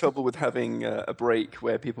Um, is the trouble with having a break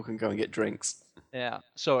where people can go and get drinks. Yeah.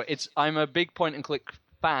 So I'm a big point and click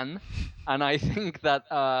fan, and I think that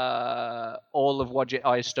all of Wadget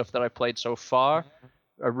Eye's stuff that I've played so far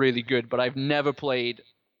are really good. But I've never played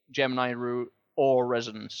Gemini Rue or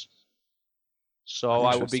Resonance. So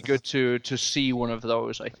I would be Interesting. good to see one of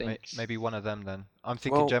those. I think Maybe one of them then. I'm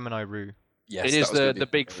thinking Well, Gemini Rue. Yes, it that is was gonna be the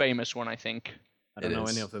big favorite. famous one. I think. I don't It know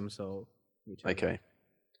is. any of them, so. whichever. Okay.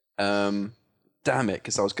 Damn it,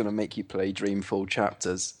 because I was going to make you play Dreamfall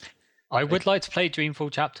Chapters. I would like to play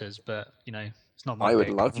Dreamfall Chapters, but it's not my I would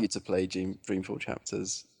pick. love you to play Dreamfall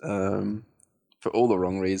Chapters for all the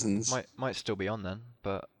wrong reasons. Might still be on then,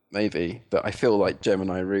 but Maybe, but I feel like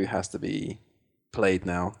Gemini Rue has to be played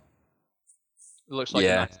now. It looks like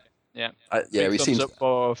Yeah. a nice. Yeah. Yeah, Big we seem thumbs to,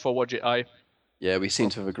 up for Wadget Eye. yeah, we seem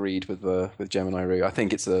to have agreed with Gemini Rue. I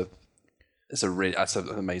think that's an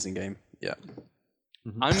amazing game. Yeah.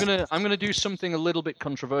 I'm gonna do something a little bit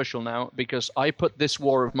controversial now because I put This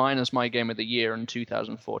War of Mine as my game of the year in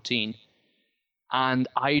 2014, and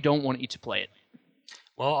I don't want you to play it.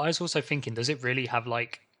 Well, I was also thinking, does it really have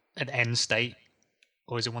like an end state,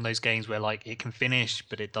 or is it one of those games where like it can finish,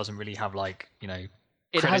 but it doesn't really have like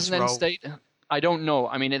It has an end roll? state. I don't know.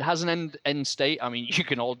 I mean, it has an end state. I mean, you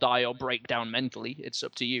can all die or break down mentally. It's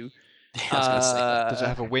up to you. I was gonna say that. does it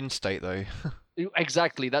have a win state though?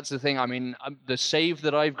 Exactly. That's the thing. I mean, the save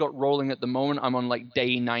that I've got rolling at the moment, I'm on like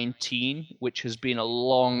day 19, which has been a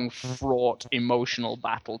long, fraught, emotional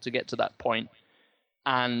battle to get to that point,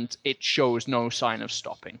 and it shows no sign of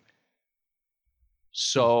stopping.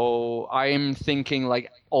 So I'm thinking,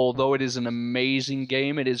 like, although it is an amazing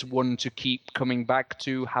game, it is one to keep coming back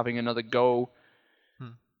to, having another go.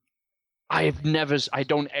 I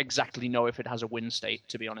don't exactly know if it has a win state,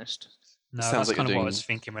 to be honest. No, Sounds that's like kind of you're what I doing- was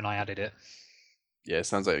thinking when I added it. Yeah, it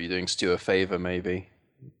sounds like you're doing Stu a favor, maybe.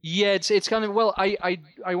 Yeah, it's kind of, well, I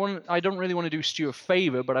don't really want to do Stu a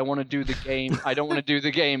favor, but I want to do the game. I don't want to do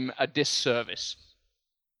the game a disservice,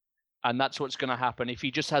 and that's what's going to happen if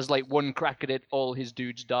he just has like one crack at it. All his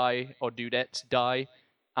dudes die or dudettes die,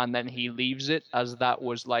 and then he leaves it as that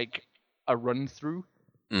was like a run through.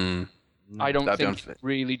 Mm. I don't That'd be think unfair. it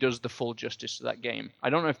really does the full justice to that game.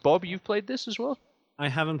 I don't know if Bob, you've played this as well. I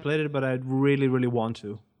haven't played it, but I really, really want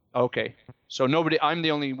to. Okay, so I'm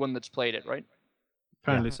the only one that's played it, right?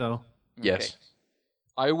 Apparently so. Yes.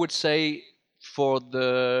 Okay. I would say for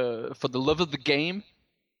the love of the game,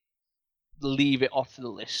 leave it off the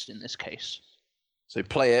list in this case. So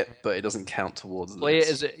play it, but it doesn't count towards the Play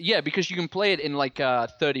it list. because you can play it in like a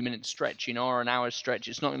 30-minute stretch, or an hour stretch.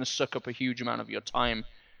 It's not going to suck up a huge amount of your time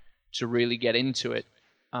to really get into it.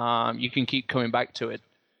 You can keep coming back to it,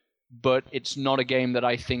 but it's not a game that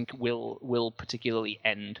I think will particularly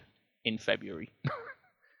end in February.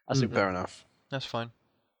 As it Fair enough. That's fine.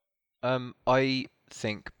 I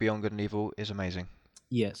think Beyond Good and Evil is amazing.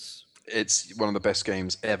 Yes. It's one of the best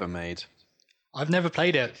games ever made. I've never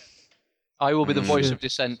played it. I will be the voice Yeah. of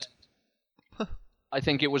dissent. I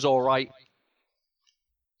think it was all right.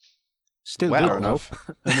 Still Well good enough.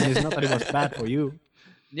 though. I mean, it's not that it was bad for you.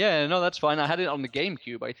 Yeah, no, that's fine. I had it on the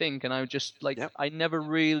GameCube, I think, and I just like Yep. I never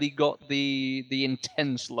really got the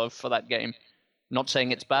intense love for that game. Not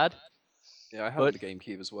saying it's bad. Yeah, I had But- the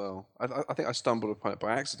GameCube as well. I think I stumbled upon it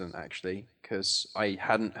by accident, actually, because I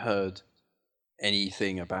hadn't heard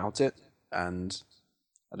anything about it, and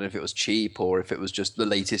I don't know if it was cheap or if it was just the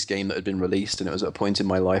latest game that had been released, and it was at a point in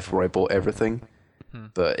my life where I bought everything.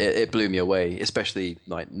 But it blew me away, especially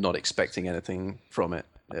like not expecting anything from it.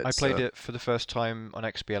 I played it for the first time on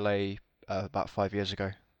XBLA about 5 years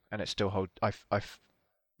ago, and it still hold. I've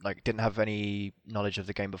like didn't have any knowledge of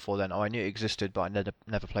the game before then. Oh, I knew it existed, but I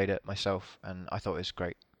never played it myself, and I thought it was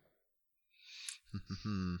great.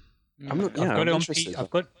 I'm not, yeah, I've got I'm it on interested. I've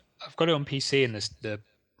got it on PC, and the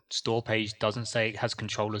store page doesn't say it has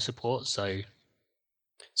controller support.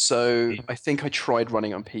 So I think I tried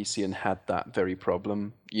running on PC and had that very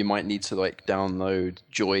problem. You might need to like download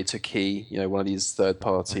Joy to Key, one of these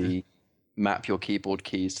third-party map your keyboard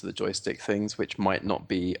keys to the joystick things, which might not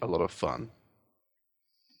be a lot of fun.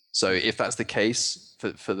 So if that's the case,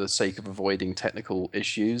 for the sake of avoiding technical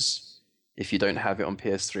issues, if you don't have it on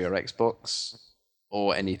PS3 or Xbox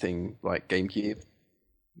or anything like GameCube,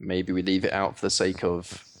 maybe we leave it out for the sake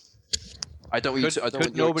of. I don't want you to. I don't Could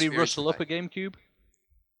want your nobody experience rustle to- up a GameCube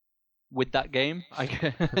with that game?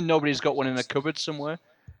 Nobody's got one in a cupboard somewhere.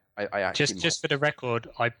 I actually Just for the record,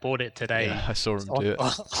 I bought it today Yeah, I saw him do it.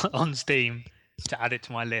 on Steam to add it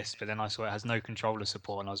to my list, but then I saw it has no controller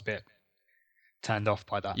support, and I was a bit turned off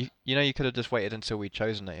by that. You could have just waited until we'd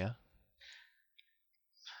chosen it, yeah.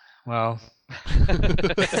 Well,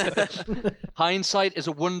 Hindsight is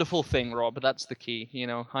a wonderful thing, Rob. That's the key.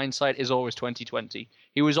 Hindsight is always 20/20.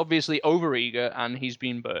 He was obviously overeager, and he's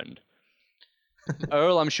been burned.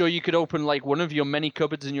 Earl, I'm sure you could open like one of your many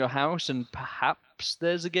cupboards in your house, and perhaps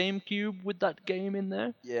there's a GameCube with that game in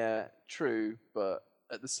there. Yeah, true, but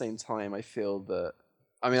at the same time, I feel that.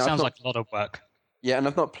 I mean, sounds like a lot of work. Yeah, and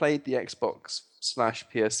I've not played the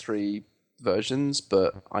Xbox/PS3 versions,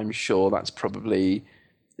 but I'm sure that's probably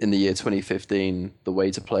in the year 2015 the way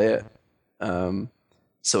to play it.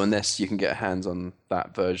 So unless you can get hands on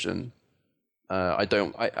that version, I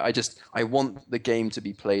want the game to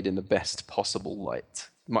be played in the best possible light.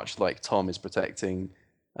 Much like Tom is protecting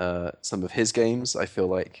some of his games, I feel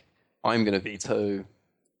like I'm going to veto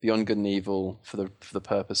Beyond Good and Evil for the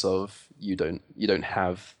purpose of you don't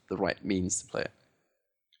have the right means to play it.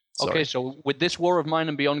 Sorry. Okay, so with this War of Mine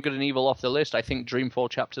and Beyond Good and Evil off the list, I think Dreamfall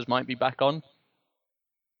Chapters might be back on.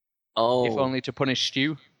 Oh, If only to punish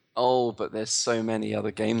Stu. oh, but there's so many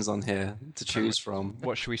other games on here to choose from.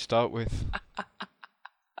 What should we start with?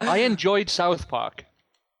 I enjoyed South Park.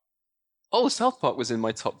 Oh, South Park was in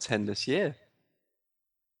my top 10 this year.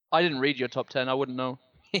 I didn't read your top 10. I wouldn't know.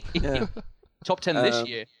 Yeah. Top 10 this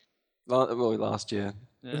year. Last year.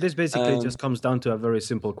 Yeah. This basically just comes down to a very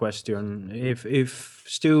simple question. If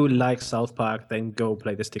Stu likes South Park, then go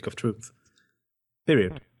play the Stick of Truth.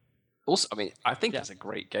 Period. Also, I mean, I think it's a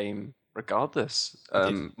great game regardless.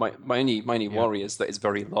 My only worry is that it's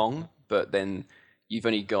very long, but then you've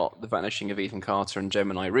only got The Vanishing of Ethan Carter and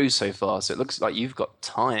Gemini Ruse so far, so it looks like you've got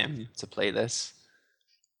time to play this.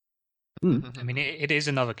 I mean, it is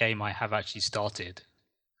another game I have actually started.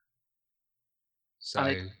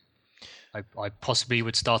 So I possibly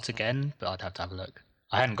would start again, but I'd have to have a look.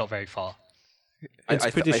 I hadn't got very far. It's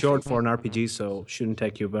pretty short for an RPG, so shouldn't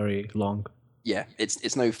take you very long. Yeah,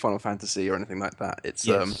 it's no Final Fantasy or anything like that. It's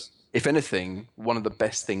Yes. If anything, one of the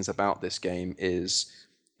best things about this game is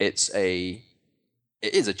it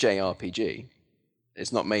is a JRPG.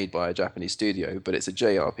 It's not made by a Japanese studio, but it's a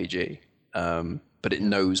JRPG. But it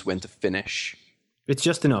knows when to finish. It's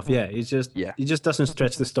just enough, yeah. It just doesn't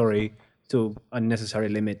stretch the story to unnecessary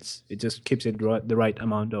limits. It just keeps it the right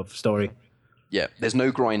amount of story. Yeah, there's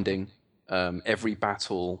no grinding. Every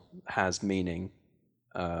battle has meaning.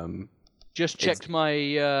 Just checked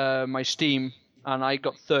my my Steam, and I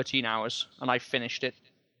got 13 hours, and I finished it.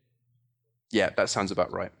 Yeah, that sounds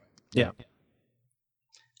about right. Yeah.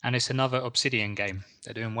 And it's another Obsidian game.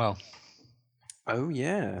 They're doing well. Oh,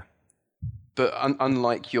 yeah. But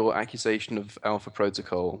unlike your accusation of Alpha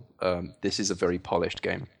Protocol, this is a very polished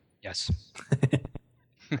game. Yes.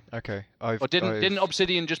 Okay, Didn't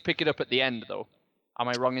Obsidian just pick it up at the end, though? Am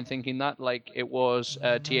I wrong in thinking that? Like, it was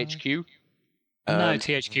THQ? No,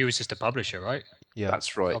 THQ was just a publisher, right? Yeah,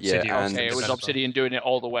 That's right. Obsidian Yeah, and Okay, it was developer. Obsidian doing it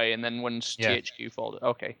all the way, and then once Yeah. THQ folded.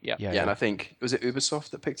 Okay, yeah. yeah, and I think was it Ubisoft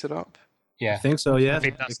that picked it up? Yeah. I think so, yeah. I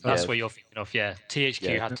think that's Yeah. what you're thinking of, yeah. THQ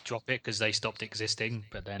Yeah. had to drop it because they stopped existing,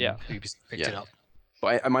 but then Yeah. Ubisoft picked Yeah. it up.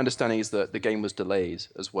 But my understanding is that the game was delayed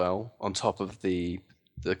as well, on top of the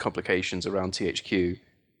complications around THQ,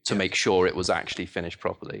 to make sure it was actually finished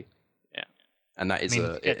properly. Yeah. And that is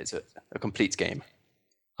it's a complete game.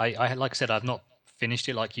 I like I said, I've not finished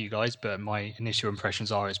it like you guys, but my initial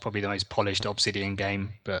impressions are it's probably the most polished Obsidian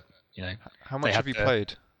game. But you know, How much they have you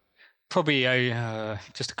played? probably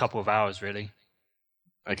just a couple of hours, really.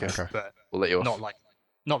 Okay. But We'll let you off.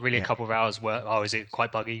 not really a couple of hours. Is it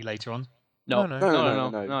quite buggy later on? No, No,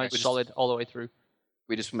 no, it's solid all the way through.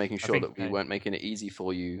 We're just making sure think- that we weren't making it easy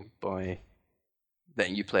for you by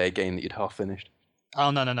letting you play a game that you'd half finished.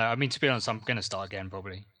 Oh no. I mean, to be honest, I'm gonna start again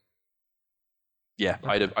probably. Yeah,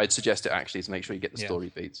 I'd suggest it actually to make sure you get the Yeah. story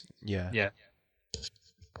beats. Yeah. Yeah.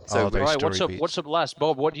 So, those Right, story beats. what's up last,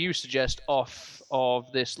 Bob? What do you suggest off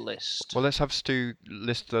of this list? Well, let's have Stu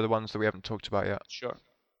list the ones that we haven't talked about yet. Sure.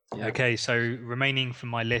 Yeah. Okay, so remaining from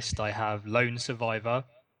my list, I have Lone Survivor,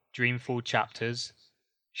 Dreamfall Chapters,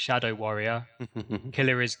 Shadow Warrior,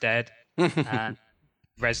 Killer is Dead, and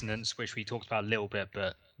Resonance, which we talked about a little bit,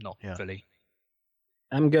 but not Yeah. fully.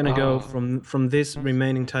 I'm gonna go from these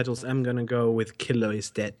remaining titles. I'm gonna go with Killer is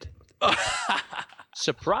Dead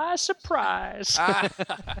Surprise, surprise.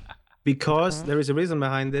 because there is a reason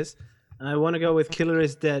behind this. And I want to go with Killer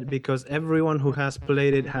is Dead because everyone who has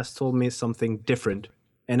played it has told me something different,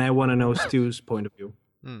 and I want to know Stu's point of view.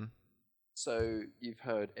 So you've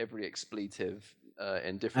heard every expletive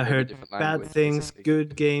in I different. heard different bad language, things, basically.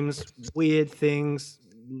 good games, weird things,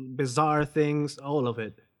 bizarre things, all of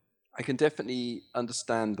it. I can definitely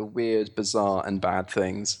understand the weird, bizarre, and bad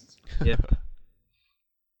things. Yeah.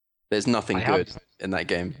 There's nothing I have- good in that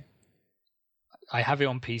game. I have it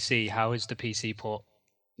on PC. How is the PC port?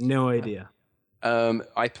 No idea.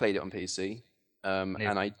 I played it on PC, and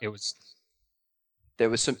It was there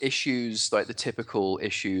were some issues, like the typical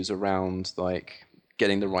issues around like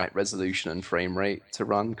getting the right resolution and frame rate to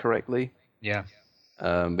run correctly, yeah.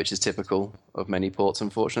 which is typical of many ports,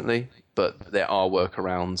 unfortunately. But there are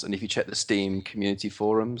workarounds, and if you check the Steam community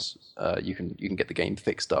forums, you can get the game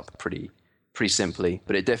fixed up pretty simply.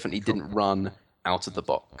 But it definitely didn't run out of the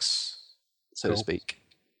box, so to speak.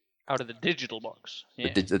 Out of the digital box.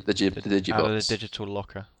 Yeah. The Digibox. Out of the digital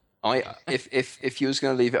locker. If you was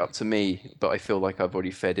going to leave it up to me, but I feel like I've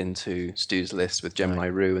already fed into Stu's list with Gemini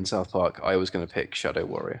Rue and South Park, I was going to pick Shadow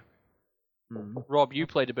Warrior. Rob, you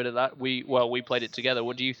played a bit of that. We played it together.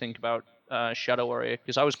 What do you think about Shadow Warrior?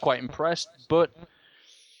 Because I was quite impressed, but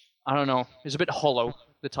I don't know. It's a bit hollow,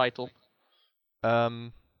 the title.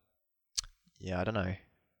 Yeah, I don't know.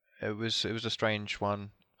 It was a strange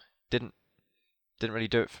one. Didn't really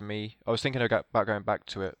do it for me. I was thinking about going back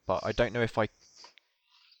to it, but I don't know if I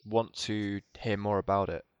want to hear more about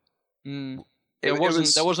it. There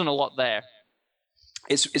wasn't a lot there.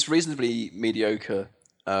 It's reasonably mediocre,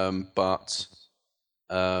 but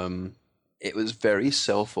it was very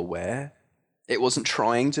self-aware. It wasn't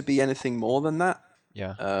trying to be anything more than that.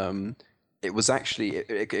 Yeah. It was actually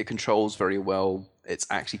it controls very well. It's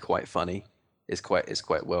actually quite funny. It's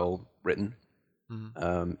quite well written.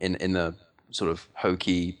 In a sort of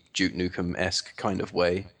hokey Duke Nukem-esque kind of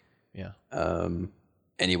way. Yeah.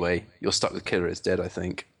 Anyway, you're stuck with Killer is Dead, I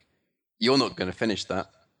think. You're not going to finish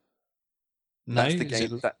that. No, That's the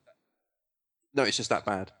game. No, it's just that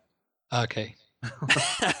bad. Okay.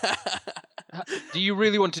 Do you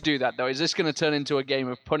really want to do that, though? Is this going to turn into a game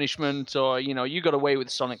of punishment, or, you got away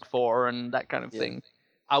with Sonic 4 and that kind of thing?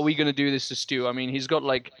 Are we going to do this to Stu? I mean, he's got,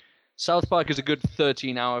 South Park is a good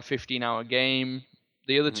 13-hour, 15-hour game.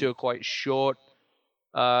 The other two are quite short.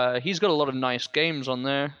 He's got a lot of nice games on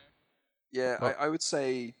there. Yeah, I would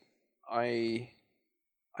say I'd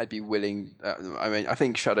be willing. I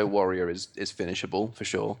think Shadow Warrior is finishable for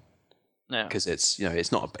sure. Yeah. Because it's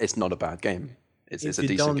not a bad game. It's a decent game.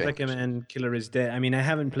 If you don't recommend Killer is Dead, I mean, I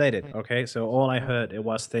haven't played it. Okay, so all I heard it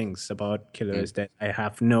was things about Killer is Dead. I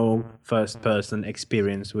have no first-person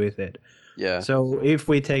experience with it. Yeah. So if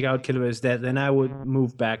we take out Killer is Dead, then I would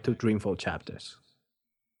move back to Dreamfall Chapters.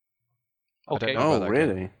 Okay. Oh,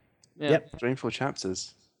 really? Yeah. Yep. Dreamfall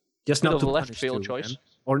Chapters. Just Bit not of to a left punish field Stu, choice. man.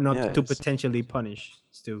 Or not Yeah, to it's- potentially punish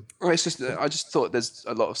Stu. Well, it's just I just thought there's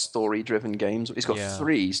a lot of story-driven games. It's got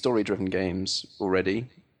 3 story-driven games already,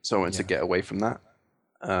 so I wanted to get away from that.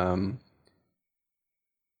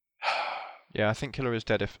 Yeah, I think Killer is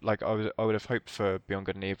Dead. If I would have hoped for Beyond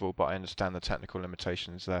Good and Evil, but I understand the technical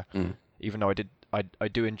limitations there. Even though I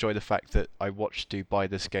do enjoy the fact that I watched Stu buy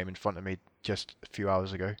this game in front of me just a few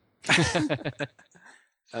hours ago.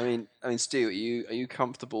 I mean, Stu, are you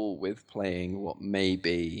comfortable with playing what may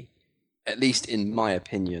be, at least in my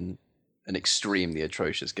opinion, an extremely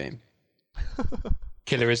atrocious game?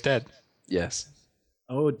 Killer is Dead. Yes.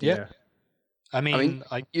 Oh dear. I mean,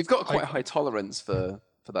 you've got quite a high tolerance for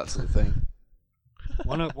that sort of thing.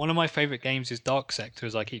 one of my favorite games is Dark Sector,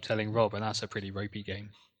 as I keep telling Rob, and that's a pretty ropey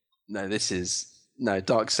game. No,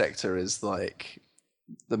 Dark Sector is like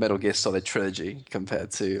the Metal Gear Solid trilogy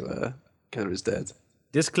compared to Killer is Dead.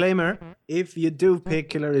 Disclaimer, if you do pick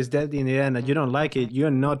Killer is Dead in the end and you don't like it,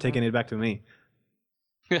 you're not taking it back to me.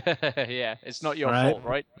 Yeah, it's not your Right. fault,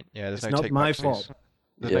 right? Yeah, there's It's no not take my backsies. fault.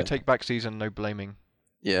 There's no take backsies and no blaming.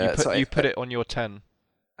 Yeah, You put it on your 10.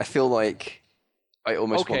 I feel like I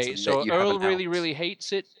almost want to Okay, let so you have Earl an really, out. really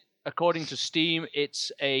hates it. According to Steam,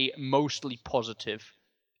 it's a mostly positive.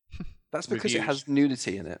 That's because it reviews. has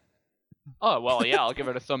nudity in it. Oh, well, yeah, I'll give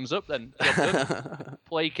it a thumbs up then. Job done.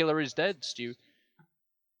 Play Killer is Dead, Stu.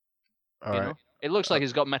 All You right. know? It looks like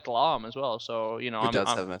it's got metal arm as well, so, It does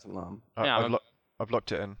have a metal arm. Yeah, I've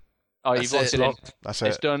locked it in. Oh, That's you've locked it. it in. That's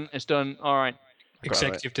It's it. done. It's done. All right.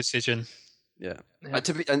 Executive decision. Yeah. Yeah.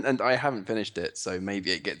 And I haven't finished it, so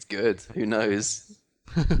maybe it gets good. Who knows?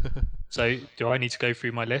 So, do I need to go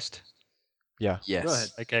through my list? Yeah. Yes. Go ahead.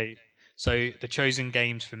 Okay. So, the chosen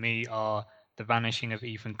games for me are The Vanishing of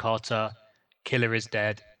Ethan Carter, Killer is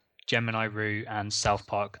Dead, Gemini Rue, and South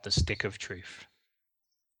Park: The Stick of Truth.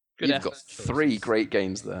 Good You've effort. got 3 great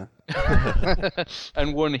games there.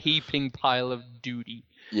 And one heaping pile of duty.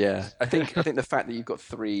 Yeah. I think the fact that you've got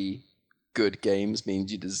 3 good games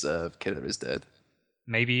means you deserve Killer is Dead.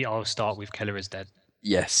 Maybe I'll start with Killer is Dead.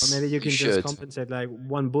 Yes. Or maybe you can just should. compensate like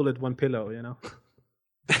one bullet, one pillow, you know?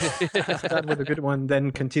 Start with a good one,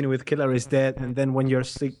 then continue with Killer is Dead, and then when you're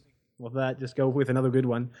sick of that, just go with another good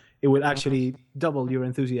one. It will actually double your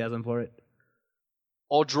enthusiasm for it.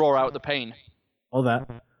 Or draw out the pain. All that.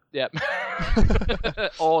 Yep.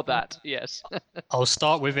 Or that, yes. I'll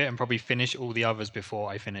start with it and probably finish all the others before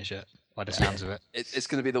I finish it, by the sounds of it. It's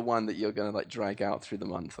going to be the one that you're going to drag out through the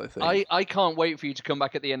month, I think. I can't wait for you to come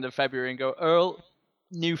back at the end of February and go, Earl,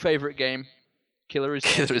 new favorite game, Killer is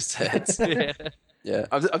Dead. Killer is Dead. Yeah. Yeah,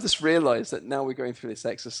 I've just realised that now we're going through this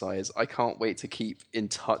exercise, I can't wait to keep in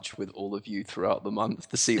touch with all of you throughout the month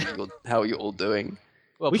to see how you're all doing.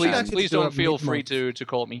 Well, We should please, actually please do a don't feel free mid-month. to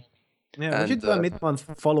call me. Yeah, we should do a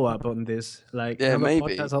mid-month follow-up on this. Like, Yeah, another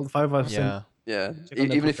maybe. podcast, all 5 of us, Yeah. and Yeah, Check on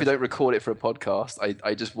the even if you professor. don't record it for a podcast,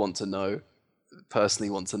 I just want to know, personally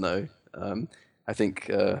want to know. I think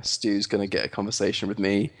Stu's going to get a conversation with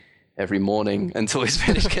me every morning until he's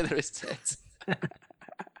finished Killer Instinct.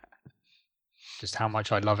 Just how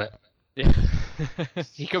much I love it. Yeah.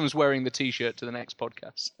 He comes wearing the T-shirt to the next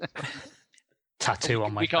podcast. Tattoo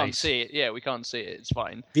on my we can't face. see it. Yeah, we can't see it. It's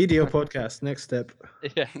fine. Video podcast. Next step.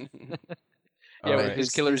 Yeah. Yeah, Alright, with his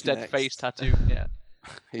who's- Killer who's is Dead next? face tattoo. Yeah.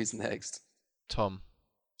 Who's next? Tom.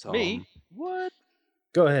 Me? What?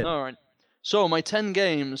 Go ahead. All right. So my 10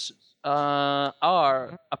 games are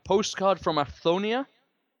A Postcard from Aphthonia,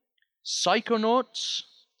 Psychonauts,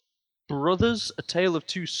 Brothers: A Tale of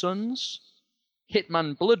Two Sons,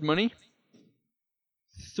 Hitman Blood Money,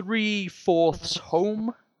 3/4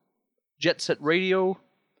 Home, Jet Set Radio,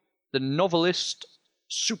 The Novelist,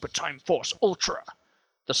 Super Time Force Ultra,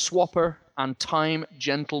 The Swapper, and Time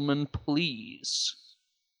Gentlemen Please.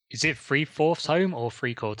 Is it 3/4 home or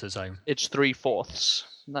 3/4 home? It's 3/4.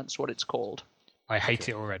 That's what it's called. I hate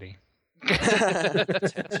it already.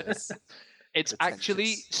 It's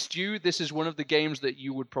actually, Stu, this is one of the games that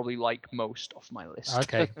you would probably like most off my list.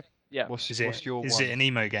 Okay. Yeah, What's Is your it one? an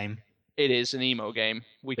emo game? it is an emo game.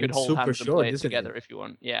 We could It's hold super hands and short, play it isn't it? together if you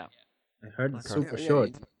want. Yeah. I heard it's Okay. super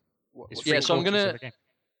short. It's Yeah, so I'm 3/4 gonna- of the game.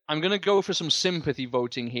 I'm going to go for some sympathy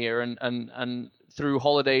voting here, and through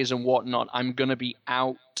holidays and whatnot, I'm going to be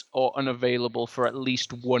out or unavailable for at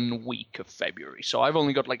least 1 week of February. So I've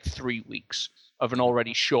only got like 3 weeks of an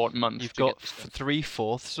already short month. You've to get got this done.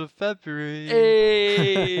 3/4 of February.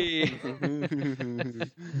 Hey!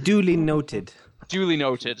 Duly noted. Duly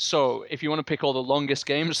noted. So if you want to pick all the longest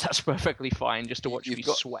games, that's perfectly fine, just to watch me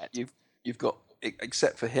sweat. You've got,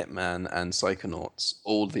 except for Hitman and Psychonauts,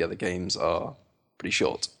 all the other games are pretty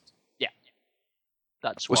short.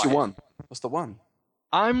 That's What's why. your one? What's the one?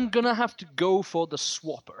 I'm gonna have to go for the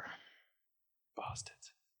Swapper. Bastard.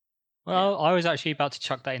 Well, I was actually about to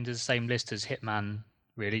chuck that into the same list as Hitman,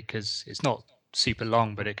 really, because it's not super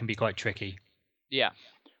long, but it can be quite tricky. Yeah.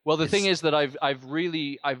 Well, the thing It's- is that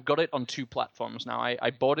I've got it on 2 platforms now. I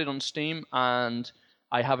bought it on Steam and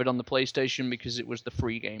I have it on the PlayStation because it was the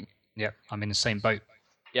free game. Yep, I'm in the same boat.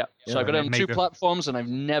 Yeah. So Yeah, I've got it on 2 maybe- platforms and I've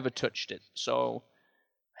never touched it. So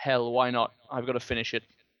hell, why not? I've got to finish it.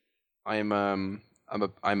 I'm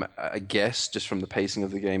I guess just from the pacing of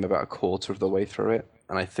the game about a quarter of the way through it,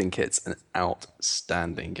 and I think it's an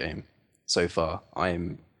outstanding game so far.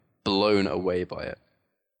 I'm blown away by it.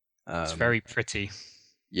 It's very pretty.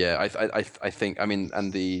 Yeah, I think, I mean,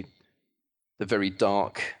 and the very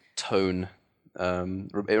dark tone.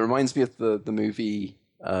 It reminds me of the movie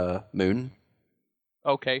Moon.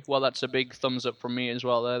 Okay. Well, that's a big thumbs up from me as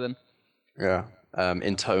well there then. Yeah,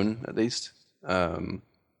 in tone at least.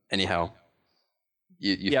 Anyhow,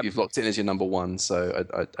 Yep. you've locked it in as your number one, so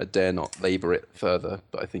I dare not labour it further.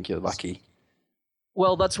 But I think you're lucky.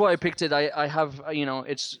 Well, that's why I picked it. I have,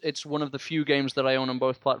 it's one of the few games that I own on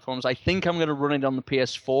both platforms. I think I'm going to run it on the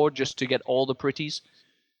PS4 just to get all the pretties.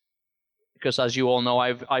 Because as you all know,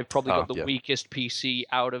 I've probably got the yeah. weakest PC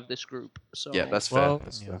out of this group. So Yeah, that's fair. Well,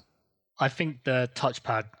 That's yeah. fair. I think the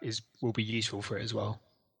touchpad will be useful for it as well.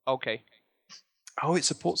 okay. Oh, it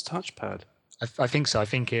supports touchpad. I think so. I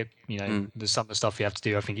think it, Mm. there's some of the stuff you have to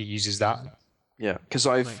do. I think it uses that. Yeah, because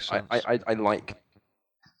Makes sense. I like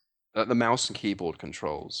the mouse and keyboard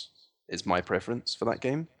controls is my preference for that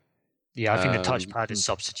game. Yeah, I think the Um, touchpad is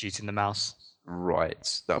substituting the mouse.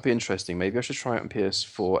 Right, that'll be interesting. Maybe I should try it on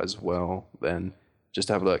PS4 as well. Then just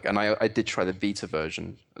to have a look. And I did try the Vita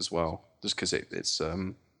version as well, just because it was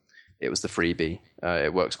the freebie.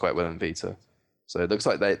 It works quite well in Vita, so it looks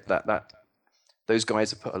like those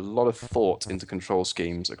guys have put a lot of thought into control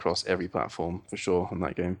schemes across every platform for sure on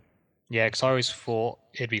that game. Yeah, because I always thought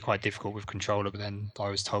it'd be quite difficult with controller, but then I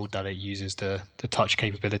was told that it uses the touch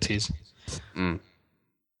capabilities.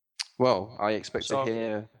 Well, I expect So- to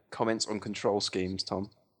hear comments on control schemes, Tom.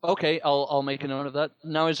 Okay, I'll make a note of that.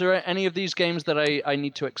 Now, is there any of these games that I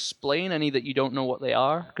need to explain? Any that you don't know what they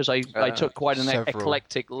are? Because I took quite an several.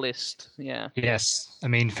 eclectic list. Yeah. Yes, I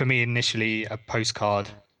mean, for me initially, a postcard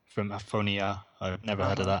from Aphonia. I've never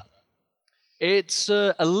heard of that. It's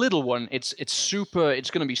a little one. It's super. It's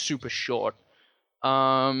going to be super short.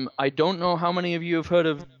 I don't know how many of you have heard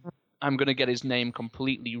of. I'm going to get his name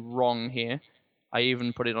completely wrong here. I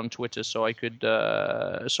even put it on Twitter so I could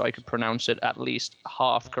pronounce it at least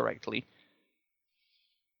half correctly.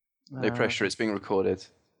 No pressure, it's being recorded.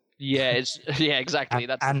 Yeah, exactly.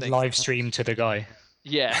 That's And the thing. live stream to the guy.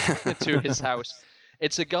 Yeah, to his house.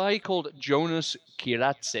 It's a guy called Jonas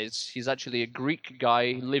Kiratses. He's actually a Greek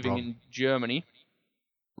guy living Wrong. in Germany.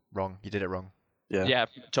 Wrong. You did it wrong. Yeah. Yeah,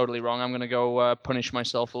 totally wrong. I'm going to go punish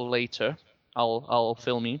myself later. I'll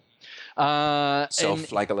film you. And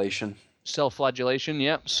Self-flagellation. Self-flagellation,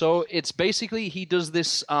 yeah. So it's basically he does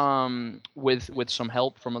this with some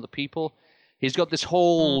help from other people. He's got this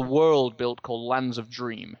whole world built called Lands of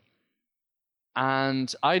Dream.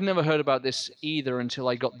 And I'd never heard about this either until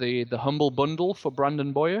I got the Humble Bundle for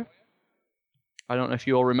Brandon Boyer. I don't know if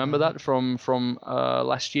you all remember that from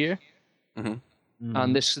last year. Mm-hmm.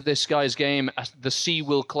 And this guy's game, The Sea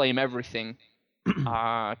Will Claim Everything,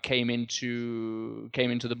 came into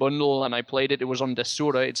the bundle, and I played it. It was on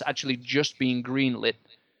Desura. It's actually just being greenlit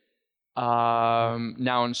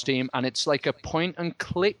now on Steam, and it's like a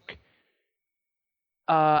point-and-click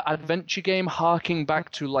adventure game harking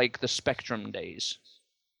back to like the Spectrum days.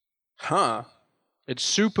 Huh. It's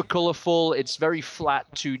super colorful. It's very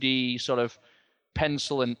flat 2D, sort of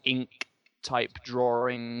pencil and ink type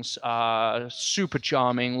drawings. Super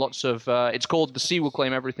charming. Lots of. It's called The Sea Will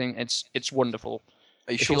Claim Everything. It's wonderful.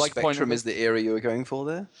 Are you sure Spectrum is the area you were going for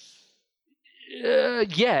there?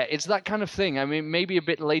 Yeah, it's that kind of thing. I mean, maybe a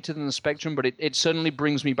bit later than the Spectrum, but it certainly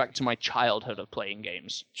brings me back to my childhood of playing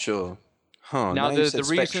games. Sure. Huh. Now, you said the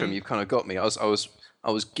Spectrum, reason... you've kind of got me. I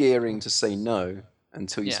was gearing to say no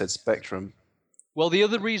until you said Spectrum. Well, the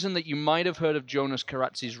other reason that you might have heard of Jonas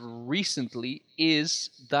Karatsis recently is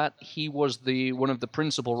that he was one of the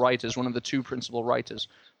principal writers, one of the two principal writers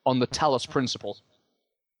on the Talos Principle.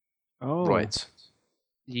 Oh. Right.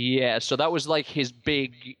 Yeah, so that was like his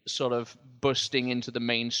big sort of busting into the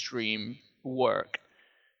mainstream work.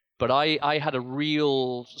 But I had a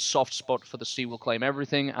real soft spot for The Sea Will Claim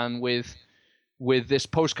Everything, and with this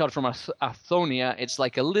postcard from Athonia, it's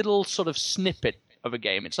like a little sort of snippet of a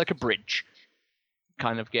game. It's like a bridge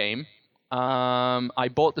kind of game. I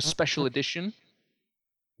bought the special edition,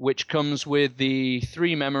 which comes with the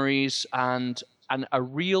 3 memories and a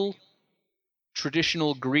real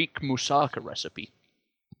traditional Greek moussaka recipe.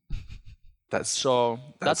 That's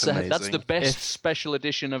the best special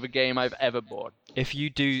edition of a game I've ever bought. If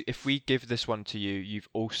we give this one to you, you've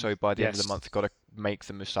also by the end of the month got to make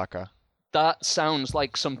the moussaka. That sounds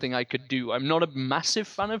like something I could do. I'm not a massive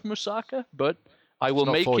fan of moussaka, but I will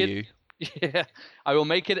make it. You. Yeah, I will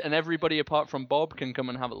make it, and everybody apart from Bob can come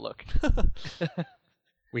and have a look.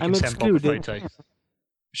 We can send Bob a photo. We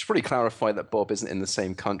should probably clarify that Bob isn't in the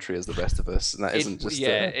same country as the rest of us, and that isn't just.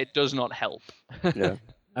 Yeah, it does not help. Yeah,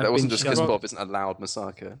 that wasn't just because Bob isn't allowed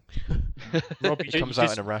moussaka. Rob, He comes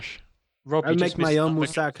out in a rush. Rob, I'll make my own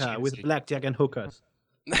moussaka with blackjack and hookers.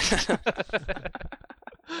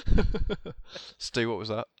 Stu, what was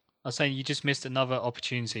that? I was saying you just missed another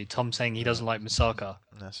opportunity. Tom saying he doesn't like moussaka.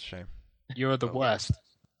 That's a shame. You're the worst.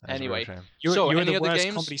 Anyway, you're any the other worst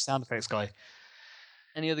games? comedy sound effects guy.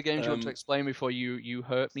 Any other games you want to explain before you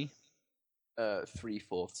hurt me?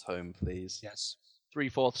 3/4 home, please. Yes.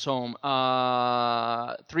 3/4 home.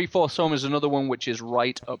 3/4 home is another one which is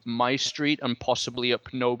right up my street and possibly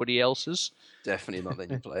up nobody else's. Definitely not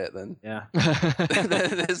letting you play it then. Yeah.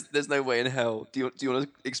 there's no way in hell. Do you want to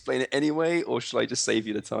explain it anyway, or should I just save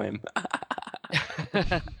you the time?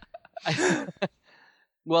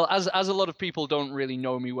 Well, as a lot of people don't really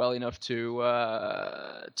know me well enough to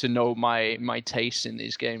know my taste in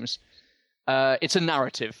these games, it's a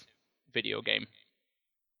narrative video game.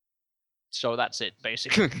 So that's it,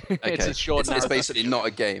 basically. Okay. It's a short It's basically not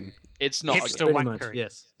a game. It's not Hipster a Pretty game. much, wankery.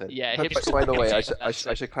 yes. Yeah, But hipster by the way, wankery,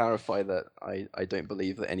 I should clarify that I don't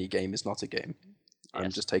believe that any game is not a game. I'm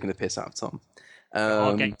Yes. just taking the piss out of Tom.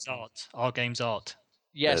 Our game's art. Our game's art.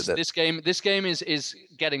 Yes, that- this game is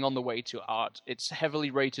getting on the way to art. It's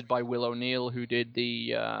heavily rated by Will O'Neill, who did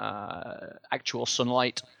the actual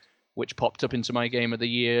Sunlight, which popped up into my game of the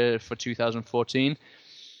year for 2014.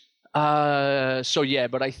 So yeah,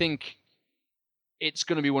 but I think it's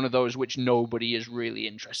going to be one of those which nobody is really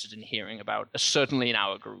interested in hearing about, certainly in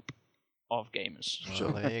our group of gamers.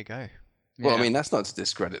 Sure. Well, there you go. Well, I Yeah. mean, that's not to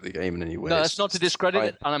discredit the game in any way. No, It's that's not to just- discredit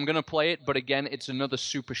it, and I'm going to play it. But again, it's another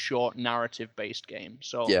super short narrative-based game.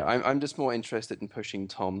 So Yeah, I'm just more interested in pushing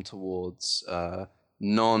Tom towards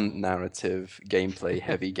non-narrative gameplay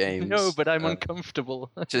heavy games. no, but I'm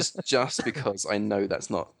uncomfortable. just because I know that's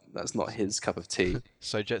not his cup of tea.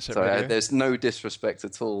 So Jet Set So Radio. there's no disrespect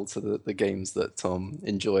at all to the games that Tom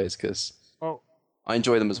enjoys, because Well, I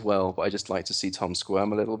enjoy them as well, but I just like to see Tom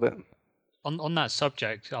squirm a little bit. on that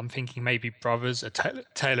subject, I'm thinking maybe Brothers: A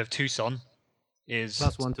Tale of Tucson is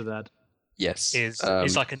 +1 to that. Yes, is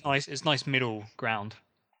like it's nice middle ground.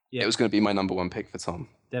 Yeah, it was going to be my number one pick for Tom.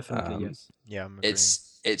 definitely, yes. Yeah, I'm agreeing.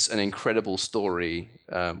 It's an incredible story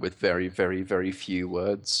with very, very, very few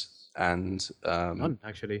words, and None,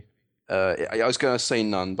 actually. I was going to say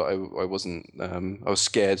none, but I wasn't. I was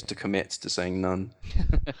scared to commit to saying none.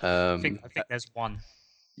 I think there's one.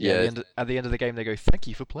 Yeah. At the end of the game, they go, "Thank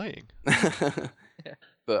you for playing."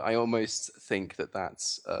 But I almost think that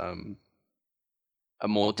that's a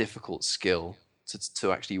more difficult skill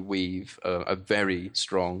to actually weave a very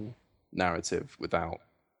strong narrative without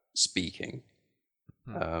speaking.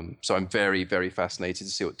 So I'm very, very fascinated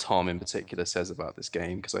to see what Tom in particular says about this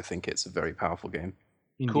game, because I think it's a very powerful game.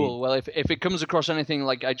 Indeed. Cool. Well, if it comes across anything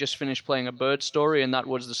like I just finished playing a bird story and that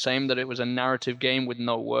was the same, that it was a narrative game with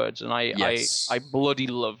no words, and I bloody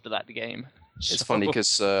loved that game. It's funny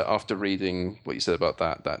because after reading what you said about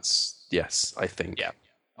that, I think. Yeah.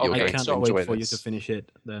 you're I going can't to wait enjoy for you this. to finish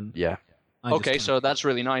it then. Yeah. Okay, so that's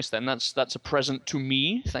really nice then. That's a present to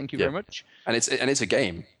me. Thank you very much. And it's a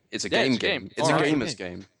game. It's a Yeah, game it's a game. game. It's a Alright. gamer's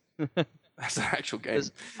game. That's an actual game.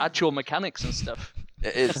 There's actual mechanics and stuff.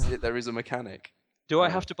 It is. There is a mechanic. Do I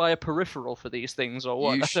have to buy a peripheral for these things or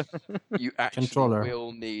what? You actually Controller.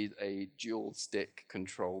 will need a dual stick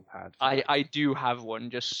control pad. I do have one,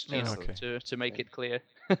 just Yeah, okay. to make it clear.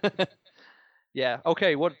 Yeah.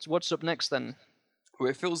 Okay. What's up next then? Well,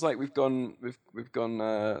 it feels like we've gone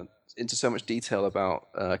into so much detail about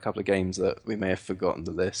a couple of games that we may have forgotten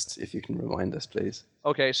the list. If you can remind us, please.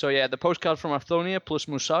 Okay. So yeah, the postcard from Aphthonia plus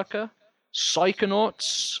Musaka,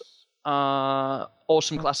 Psychonauts,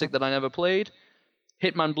 awesome classic that I never played,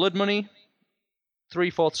 Hitman Blood Money,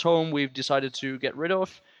 3/4 Home we've decided to get rid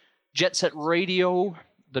of, Jet Set Radio,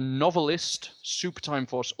 The Novelist, Super Time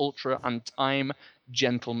Force Ultra, and Time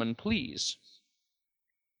Gentlemen Please.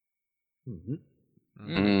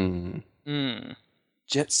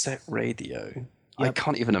 Jet Set Radio. I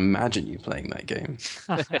can't even imagine you playing that game.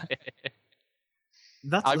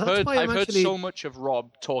 I've why heard so much of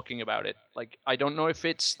Rob talking about it. Like, I don't know if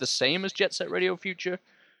it's the same as Jet Set Radio Future,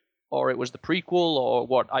 or it was the prequel, or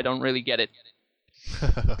what. I don't really get it.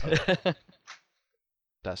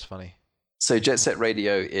 That's funny. So Jet Set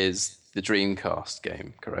Radio is the Dreamcast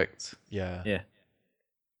game, correct? Yeah. Yeah.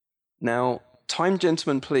 Now, Time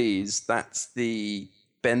Gentlemen Please, that's the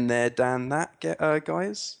Been There, Dan That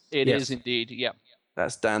guys? It Yes. is indeed, yeah.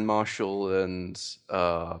 That's Dan Marshall and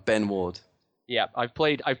Ben Ward. Yeah, I've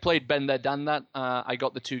played Been There, Done That. I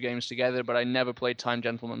got the two games together, but I never played Time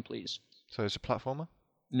Gentlemen Please. So it's a platformer?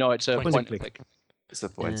 No, it's a Point and point and click. click. It's a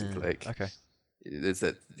point and click. Okay. It's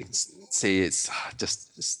that you can see. It's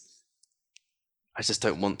just. I just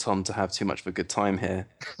don't want Tom to have too much of a good time here,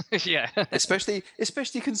 Yeah. especially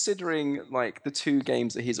considering like the two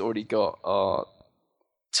games that he's already got are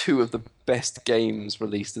two of the best games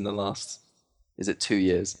released in the last. Is it 2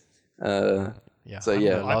 years? Yeah. So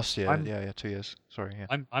yeah, last year. I'm- Yeah, 2 years. Sorry.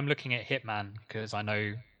 Yeah. I'm looking at Hitman because I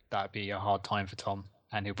know that'd be a hard time for Tom,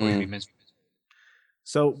 and he'll probably be miserable.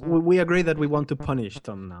 So we agree that we want to punish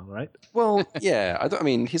Tom now, right? Well, yeah. I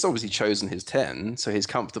mean, he's obviously chosen his 10, so he's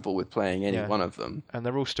comfortable with playing any Yeah. one of them. And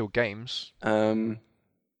they're all still games. And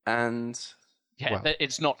Yeah, Well.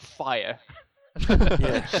 it's not fire.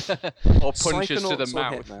 yeah, Or punches to the Psychonauts or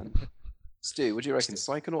mouth. Hitman? Stu, what do you reckon?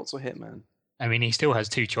 Psychonauts or Hitman? I mean, he still has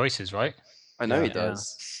two choices, right? I know he Yeah.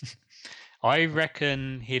 does. I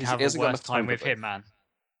reckon he'd He have a hasn't got worse enough time time for with both. Hitman.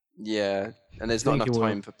 Yeah, and there's not Think enough he will.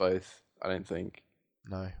 time for both. I don't think.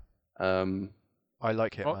 No. Um, I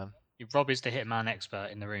like Rob- Hitman. Rob is the Hitman expert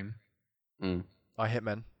in the room. I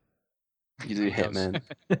Hitman. you do He does. Hitman.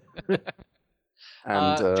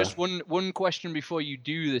 And Just one question before you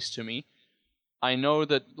do this to me. I know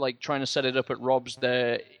that, like, trying to set it up at Rob's,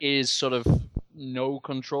 there is sort of no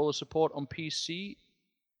controller support on PC.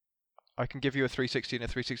 I can give you a 360 and a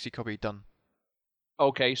 360 copy. Done.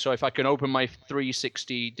 Okay, so if I can open my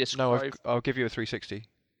 360 disc No, drive. I'll give you a 360.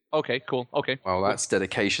 Okay, cool. Okay. well, that's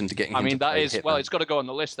dedication to getting. I him mean, to that play is, Hitman. well, it's got to go on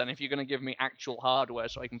the list then if you're going to give me actual hardware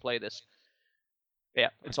so I can play this. Yeah,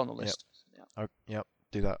 it's on the list. Oh, yep.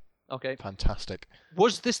 Do that. Okay. Fantastic.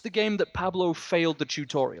 Was this the game that Pablo failed the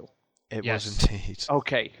tutorial? It Yes. was indeed.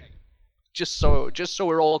 Okay. Just so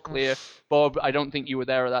we're all clear, Bob, I don't think you were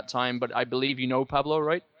there at that time, but I believe you know Pablo,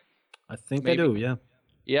 right? I think Maybe. I do, yeah.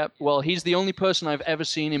 Yeah, well, he's the only person I've ever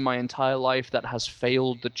seen in my entire life that has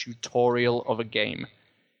failed the tutorial of a game.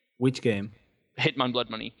 Which game? Hitman Blood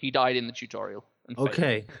Money. He died in the tutorial. And failed.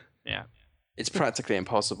 Okay. Yeah. It's practically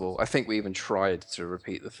impossible. I think we even tried to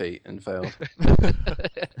repeat the feat and failed.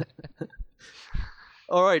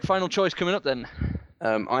 All right, final choice coming up then.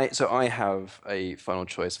 I have a final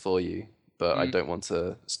choice for you, but I don't want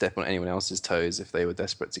to step on anyone else's toes if they were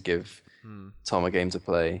desperate to give Tom a game to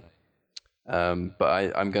play. But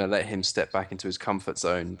I'm going to let him step back into his comfort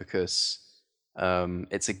zone because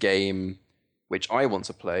it's a game which I want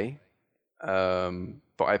to play,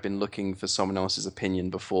 but I've been looking for someone else's opinion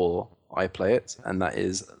before I play it, and that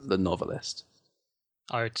is The Novelist.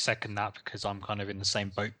 I would second that because I'm kind of in the same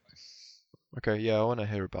boat. Okay, yeah, I want to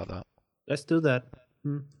hear about that. Let's do that.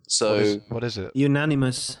 So What is it?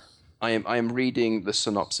 Unanimous. I am reading the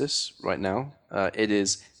synopsis right now. It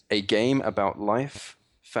is a game about life,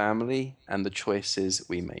 family, and the choices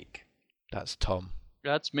we make. That's Tom.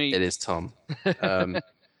 That's me. It is Tom.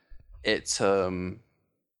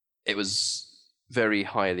 It was very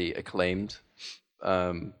highly acclaimed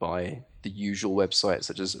by the usual websites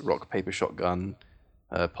such as Rock Paper Shotgun,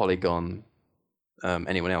 Polygon,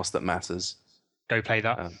 anyone else that matters. Go play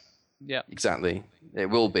that. Yeah. Exactly. It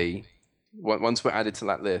will be. Once we're added to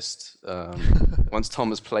that list, once Tom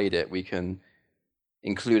has played it, we can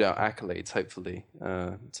include our accolades, hopefully,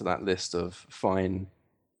 to that list of fine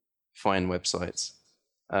websites.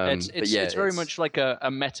 It's very much like a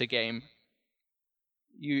meta game.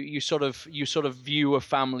 You sort of view a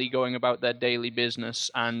family going about their daily business,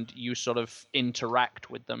 and you sort of interact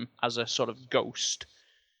with them as a sort of ghost.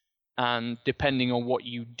 And depending on what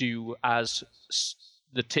you do as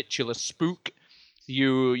the titular spook,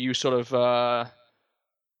 you sort of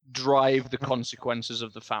drive the consequences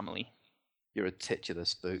of the family. You're a titular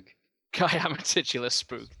spook. I am a titular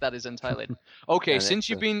spook. That is entirely okay. Since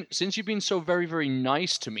you've been so very, very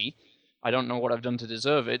nice to me, I don't know what I've done to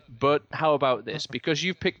deserve it. But how about this? Because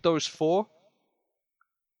you've picked those 4,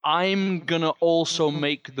 I'm gonna also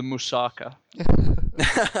make the Moussaka.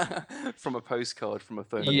 From a postcard from a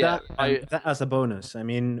phone. But Yeah, that as a bonus. I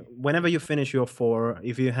mean, whenever you finish your 4,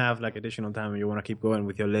 if you have like additional time and you want to keep going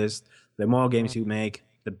with your list, the more games you make,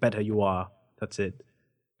 the better you are. That's it.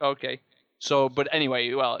 Okay. So, but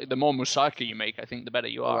anyway, well, the more Moussaka you make, I think the better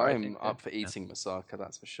you are. I I'm think. up for eating Masaka,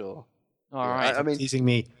 that's for sure. All right. I mean, Teasing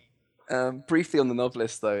me. briefly on the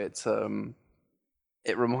novelist though,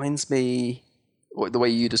 it reminds me the way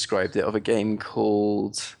you described it of a game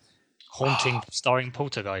called Haunting, starring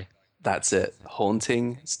Poltergeist. That's it,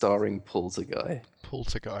 Haunting, starring Poltergeist.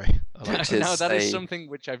 Poltergeist. Now that is something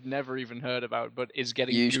which I've never even heard about, but is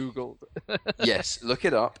getting Googled. Yes, look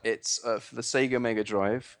it up. It's for the Sega Mega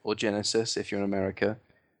Drive or Genesis if you're in America.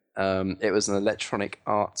 It was an Electronic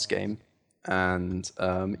Arts game, and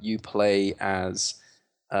you play as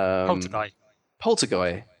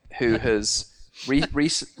Poltergeist, who has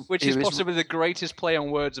which is possibly the greatest play on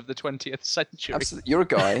words of the 20th century. Absolutely. You're a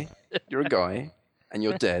guy, and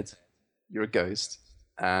you're dead. You're a ghost,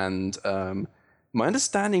 and my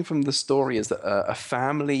understanding from the story is that a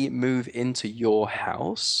family move into your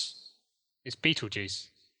house. It's Beetlejuice.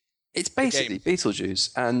 It's basically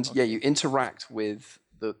Beetlejuice, and you interact with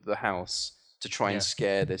the house to try and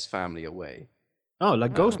scare this family away. Oh,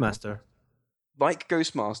 like Ghostmaster. Like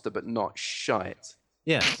Ghostmaster, but not shite.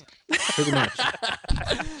 Yeah, pretty much.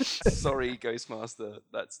 Sorry, Ghostmaster,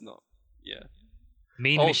 that's not. Yeah.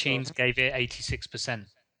 Mean Machines gave it 86%.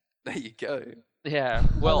 There you go. Yeah.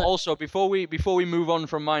 Well, also before we move on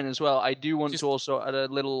from mine as well, I do want to also add a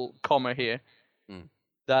little comma here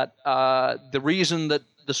that the reason that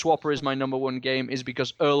the Swapper is my number 1 game is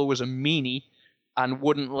because Earl was a meanie and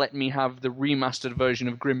wouldn't let me have the remastered version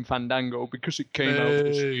of Grim Fandango because it came out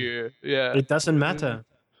this year. Yeah. It doesn't matter.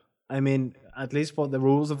 I mean, at least for the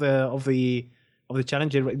rules of the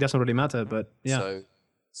challenge, it doesn't really matter. But yeah.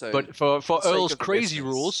 So but for Earl's crazy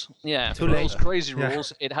rules, Earl's crazy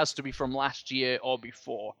rules, it has to be from last year or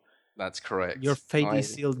before. That's correct. Your fate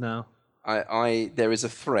is sealed now. There is a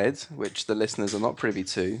thread which the listeners are not privy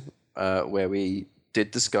to, where we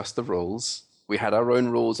did discuss the rules. We had our own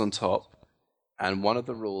rules on top, and one of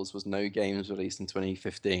the rules was no games released in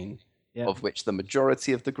 2015, of which the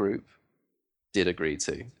majority of the group did agree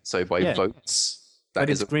to. So by votes, but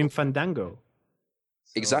it's Grim Fandango.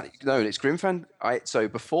 Exactly. No, it's Grim Fan. So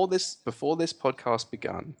before this podcast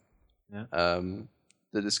began,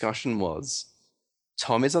 the discussion was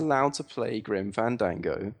Tom is allowed to play Grim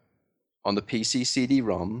Fandango on the PC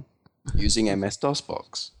CD-ROM using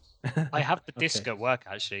MS-DOS-Box. I have the disc at work,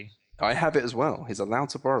 actually. I have it as well. He's allowed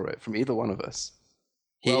to borrow it from either one of us.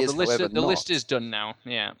 The list is done now.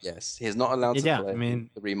 Yeah. Yes, he is not allowed to play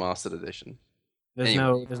the remastered edition. There's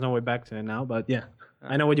no way back to it now, but yeah,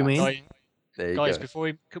 I know what you mean. Guys,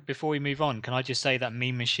 before we move on, can I just say that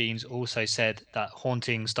Mean Machines also said that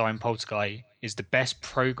Haunting starring Poltergeist is the best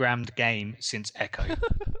programmed game since Echo.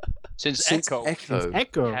 Since Echo.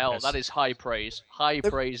 Hell, that is high praise. High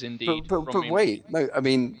praise indeed. But wait, no, I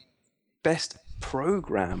mean, best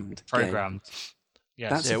programmed. Game.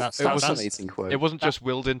 Yes, that's a fascinating quote. It wasn't just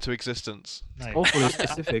willed into existence. No. Awfully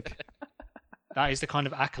specific. That is the kind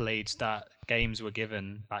of accolades that games were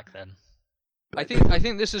given back then. I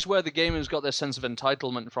think this is where the gamers got their sense of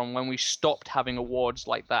entitlement from, when we stopped having awards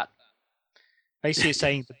like that. Basically, it's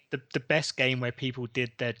saying the best game where people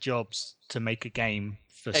did their jobs to make a game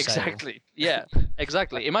for sale. Exactly. Yeah,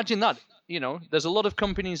 exactly. Imagine that. there's a lot of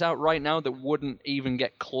companies out right now that wouldn't even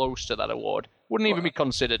get close to that award. Wouldn't even be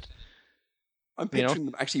considered. I'm picturing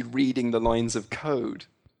them actually reading the lines of code.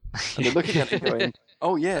 And they're looking at it going,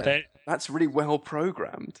 oh yeah, that's really well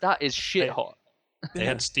programmed. That is shit hot. They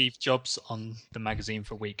had Steve Jobs on the magazine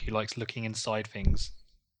for a week who likes looking inside things.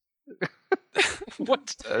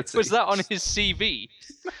 What? Was that on his CV?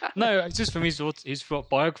 No, it's just from his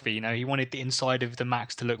biography. He wanted the inside of the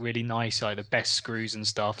Macs to look really nice, like the best screws and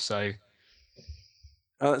stuff. So,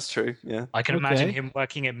 oh, that's true. Yeah, I can imagine him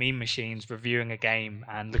working at Meme Machines, reviewing a game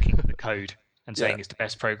and looking at the code and saying it's the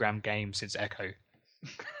best programmed game since Echo.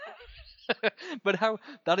 But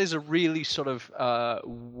that is a really sort of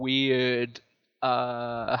weird.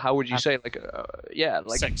 How would you say?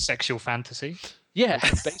 Sexual fantasy. Yeah,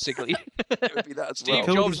 basically. It would be that as well.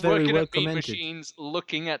 Steve Jobs working at Meme Machines,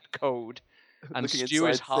 looking at code, and Stu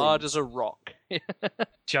is hard as a rock.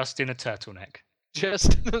 Just in a turtleneck.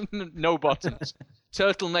 Just no buttons.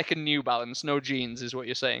 Turtleneck and New Balance, no jeans, is what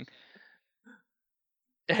you're saying.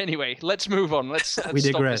 Anyway, let's move on. Let's we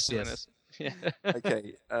stop digress. this. Yes. Yeah.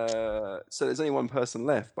 Okay, so there's only one person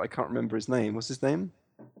left, but I can't remember his name. What's his name?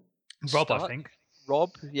 Rob, I think.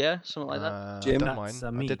 Rob, yeah, something like that. Jim?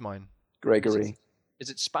 I did mine. Gregory. Is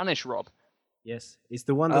it Spanish Rob? Yes, it's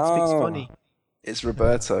the one that speaks funny. It's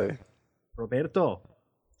Roberto. Roberto.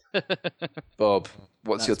 Bob,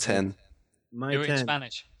 what's your 10? My Do it in 10.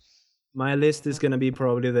 Spanish. My list is going to be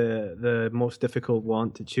probably the most difficult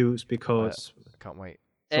one to choose because I can't wait.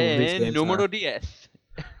 some of these games Número are 10.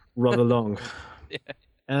 rather long.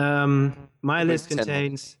 My list 10.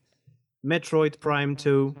 contains Metroid Prime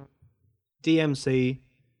 2, DMC,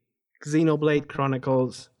 Xenoblade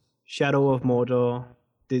Chronicles, Shadow of Mordor,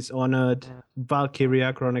 Dishonored,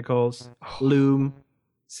 Valkyria Chronicles, Loom,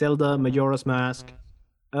 Zelda Majora's Mask,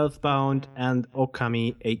 Earthbound, and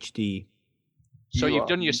Okami HD. So You you've are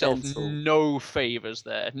done yourself mental. no favors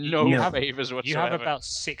there. No No. favors whatsoever. You have about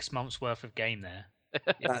 6 months worth of game there.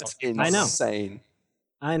 That's I know. insane.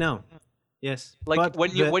 I know. Yes. Like but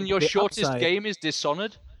when your the shortest upside- game is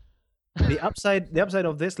Dishonored. the upside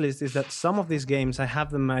of this list is that some of these games I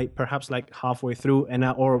have them perhaps like halfway through, and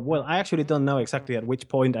I actually don't know exactly at which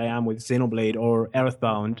point I am with Xenoblade or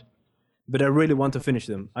Earthbound, but I really want to finish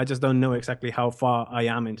them. I just don't know exactly how far I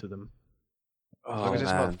am into them. As long as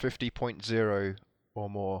it's man. not 50.0 or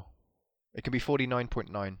more. It can be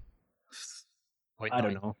 49.9. Wait, I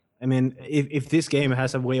don't know. I mean, if this game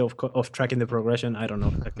has a way of tracking the progression, I don't know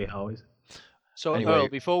exactly how. So Anyway. Earl,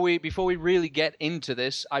 before we really get into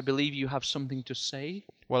this, I believe you have something to say.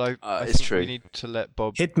 Well, I it's think true. we need to let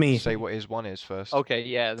Bob Hit me. say what his one is first. Okay,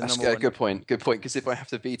 yeah, the That's number a one. good point. Good point. Because if I have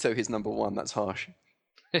to veto his number 1, that's harsh.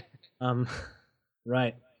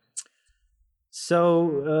 Right.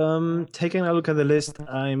 So, taking a look at the list,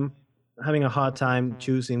 I'm having a hard time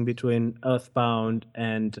choosing between Earthbound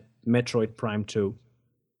and Metroid Prime 2.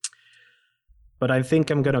 But I think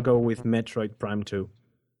I'm gonna go with Metroid Prime 2.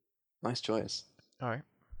 Nice choice. All right.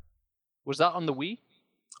 Was that on the Wii?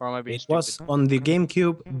 Or am I being It stupid? was on the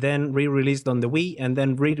GameCube, then re-released on the Wii, and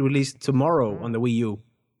then re-released tomorrow on the Wii U.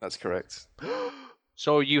 That's correct.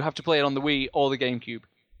 So you have to play it on the Wii or the GameCube.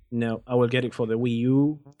 No, I will get it for the Wii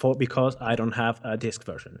U because I don't have a disc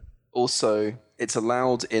version. Also, it's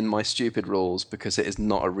allowed in my stupid rules because it is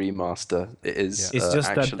not a remaster. It is It's just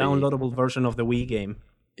actually... a downloadable version of the Wii game.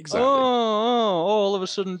 Exactly. All of a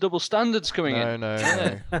sudden double standards coming in. No.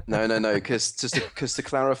 No. Because to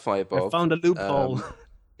clarify, I Bob, found a loophole.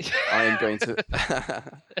 I am going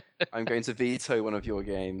to I'm going to veto one of your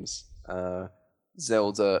games,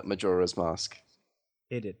 Zelda Majora's Mask,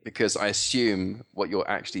 Hit it. because I assume what you're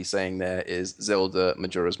actually saying there is Zelda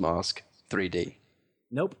Majora's Mask 3D.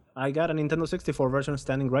 Nope, I got a Nintendo 64 version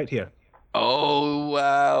standing right here. Oh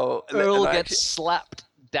wow! Earl And gets slapped to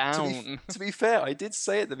down. to be fair, I did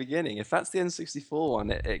say at the beginning, if that's the N64 one,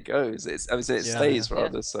 it goes. It stays Yeah.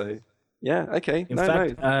 rather. So yeah, okay. In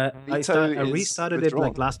fact, I Veto is restarted it withdrawn.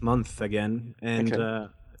 like last month again, and Okay.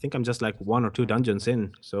 I think I'm just like 1 or 2 dungeons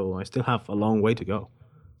in, so I still have a long way to go.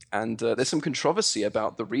 And there's some controversy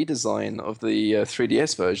about the redesign of the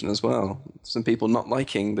 3DS version as well. Some people not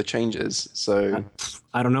liking the changes. So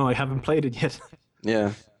I don't know, I haven't played it yet,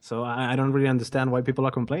 yeah, so I don't really understand why people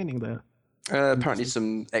are complaining there. apparently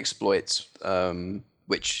some exploits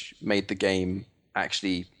which made the game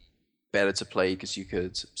actually better to play because you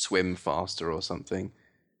could swim faster or something.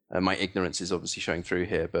 My ignorance is obviously showing through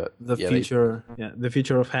here, but The yeah,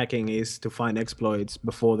 future of hacking is to find exploits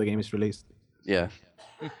before the game is released. yeah.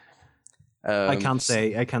 I can't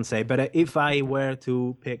say, but if I were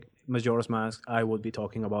to pick Majora's Mask, I would be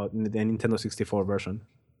talking about the Nintendo 64 version.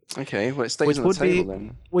 Okay, well, it stays Which on the would be table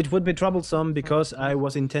then. which would be troublesome because I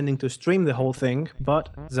was intending to stream the whole thing, but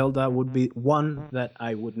Zelda would be one that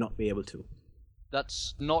I would not be able to.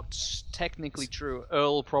 That's not technically true.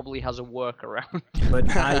 Earl probably has a workaround.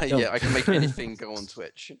 But I don't. Yeah, I can make anything go on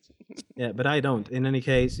Twitch. Yeah, but I don't. In any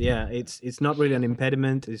case, yeah, it's not really an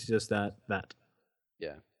impediment. It's just that.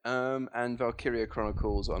 Yeah. And Valkyria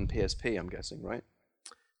Chronicles on PSP, I'm guessing, right?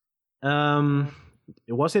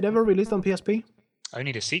 Was it ever released on PSP?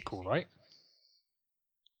 Only the sequel, right?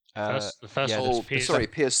 The first yeah, one was Oh, PS. sorry,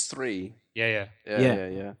 PS3. Yeah.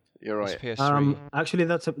 Yeah. You're right. It's PS3. Actually,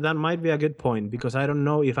 that might be a good point because I don't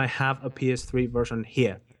know if I have a PS3 version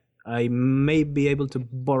here. I may be able to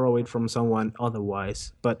borrow it from someone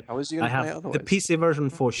otherwise, but How is you I going to play it have otherwise? the PC version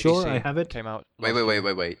for sure. PC I have it. Came out.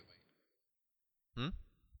 Wait.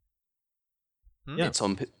 Yeah. It's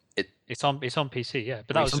on. It's on PC, yeah.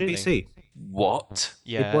 But that It's was on PC. What?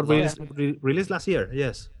 Yeah. It was released last year.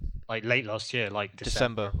 Yes. like late last year, like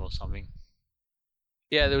December or something.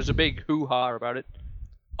 Yeah, there was a big hoo-ha about it.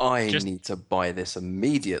 I Just- need to buy this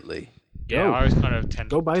immediately. Yeah, Go. I was kind of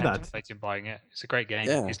Go buy that. contemplating buying it. It's a great game.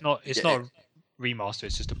 Yeah. It's not Yeah. not a remaster.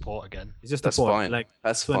 It's just a port again. It's just That's a port, fine. like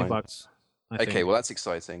That's $20. fine. I Okay, think. well that's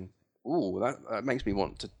exciting. Ooh, that makes me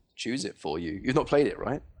want to choose it for you. You've not played it,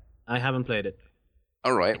 right? I haven't played it.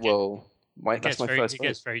 All right. It Well, that's my first It vote.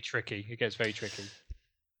 gets very tricky. It gets very tricky.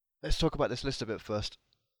 Let's talk about this list a bit first.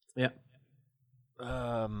 Yeah.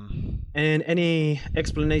 Um, And any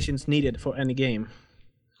explanations needed for any game?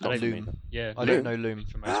 I don't Loom. know. Yeah, I don't know Loom.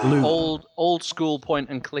 for most Loom. Old school point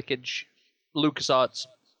and clickage. LucasArts.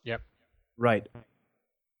 Yep. Right.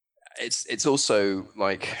 It's also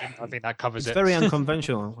like I think that covers It's it. very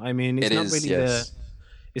unconventional. I mean, it's It not is, really yes.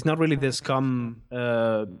 it's not really the SCUM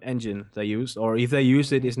engine they use, or if they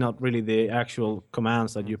use it, it's not really the actual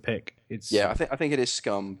commands that you pick. It's yeah. I think it is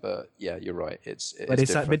Scum, but yeah, you're right. It's but it's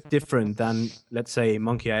different. a bit different than, let's say,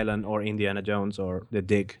 Monkey Island or Indiana Jones or The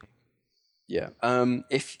Dig. Yeah.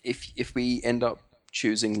 If we end up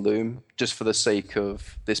choosing Loom just for the sake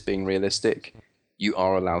of this being realistic, you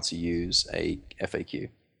are allowed to use a FAQ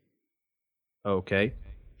Okay.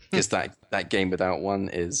 because that game without one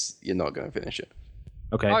is you're not going to finish it.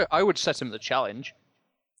 Okay. I would set him the challenge.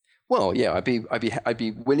 Well, yeah, I'd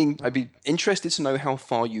be willing. I'd be interested to know how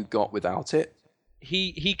far you got without it.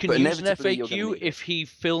 He can But use an inevitably you're gonna FAQ need it. if he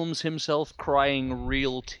films himself crying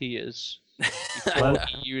real tears before Well-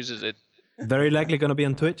 he uses it. Very likely going to be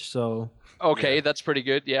on Twitch, so Okay, that's pretty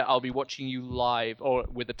good. Yeah, I'll be watching you live or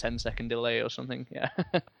with a 10-second delay or something. Yeah.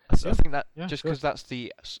 I think that Yeah, just sure. because that's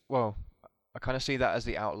well, I kind of see that as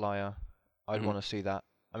the outlier. I'd Mhm. want to see that.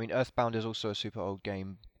 I mean, Earthbound is also a super old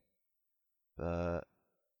game, but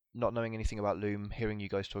not knowing anything about Loom, hearing you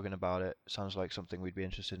guys talking about it, sounds like something we'd be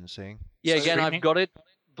interested in seeing. Yeah, So again, streaming? I've got it.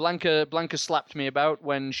 Blanca slapped me about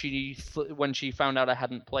when she found out I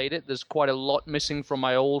hadn't played it. There's quite a lot missing from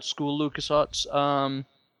my old school LucasArts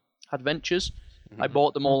adventures. I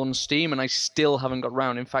bought them all on Steam, and I still haven't got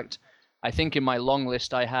round. In fact, I think in my long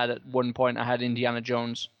list I had at one point I had Indiana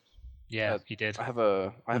Jones. Yeah, he did. I have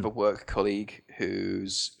a work colleague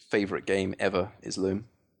whose favorite game ever is Loom.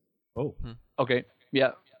 oh, Okay,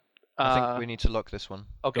 yeah. I think we need to lock this one.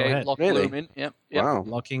 Okay, ahead. lock Really? Loom in. Yep. Yep. Wow,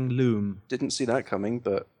 locking Loom. didn't see that coming,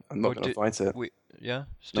 but I'm not Well, going to fight it. Yeah,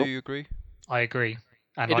 Stu, Nope. you agree? I agree.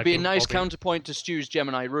 And It'd I be a think nice Bobby- counterpoint to Stu's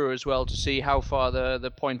Gemini Rue as well to see how far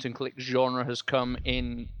the point and click genre has come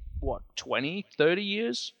in, what, 20, 30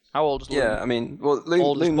 years? How old is Loom? Yeah, I mean, well, Loom,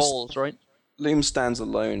 Old as Loom's- balls, right? Loom stands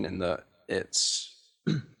alone in that it's.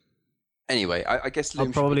 Anyway, I guess I'll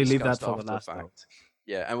Loom should probably be leave that discussed for the after last, though. fact.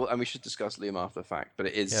 Yeah, and we should discuss Loom after the fact. But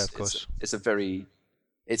it is. Yeah, of course. It's a very.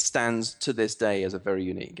 It stands to this day as a very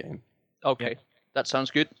unique game. Okay, that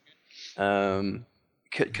sounds good. Can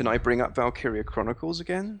I bring up Valkyria Chronicles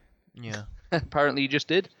again? Yeah. Apparently you just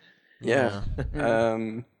did. Yeah.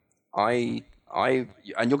 I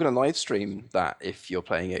and you're going to live stream that if you're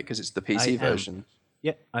playing it because it's the I PC am. version.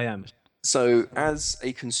 Yeah, I am. So, as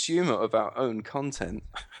a consumer of our own content,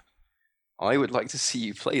 I would like to see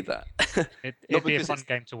you play that. It'd be a because fun it's-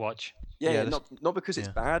 game to watch. Yeah, Yeah, not because it's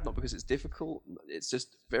yeah. bad, not because it's difficult. It's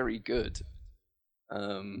just very good.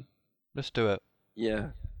 Let's do it. Yeah.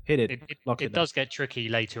 Hit it. It Lock it does get tricky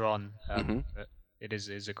later on, Mhm. but it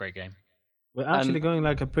is a great game. We're actually going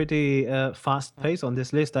like a pretty fast pace on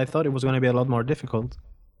this list. I thought it was going to be a lot more difficult.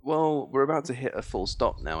 Well, we're about to hit a full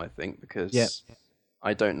stop now, I think, because Yeah.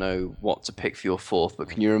 I don't know what to pick for your fourth. But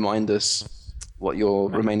can you remind us what your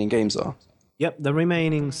remaining games are? Yep, the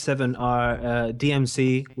remaining 7 are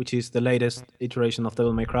DMC, which is the latest iteration of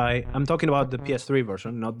Devil May Cry. I'm talking about the PS3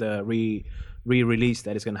 version, not the re-release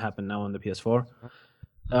that is going to happen now on the PS4.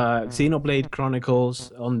 Xenoblade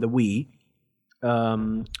Chronicles on the Wii,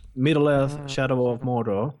 Middle-earth Shadow of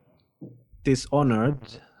Mordor, Dishonored,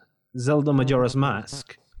 Zelda Majora's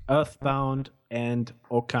Mask, Earthbound, and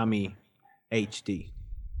Okami HD.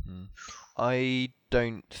 I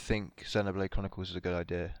don't think Xenoblade Chronicles is a good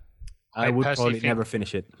idea. I would probably never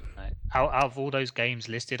finish it. Out of all those games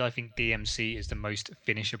listed, I think DMC is the most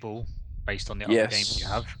finishable based on the other games you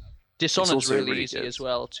have. Dishonored's really easy as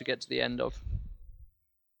well to get to the end of.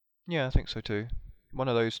 Yeah, I think so too. One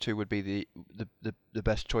of those two would be the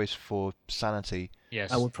best choice for sanity.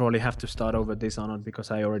 Yes. I would probably have to start over Dishonored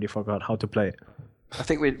because I already forgot how to play it. I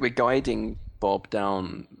think we're guiding Bob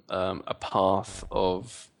down a path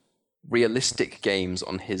of realistic games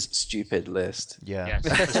on his stupid list. Yeah. Yes,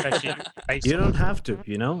 especially based You on don't have to,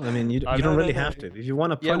 you know. I mean, you don't really have to. If you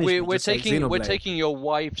want to punish me, we're just say taking Xenoblade. your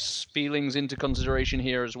wife's feelings into consideration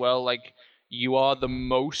here as well. Like, you are the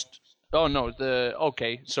most. Oh no,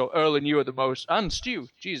 okay. So Erlen, you are the most, and Stu.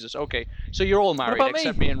 Jesus, okay. So you're all married about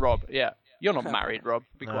except me? me and Rob. Yeah, you're not married, Rob.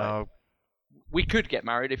 Be quiet. No. We could get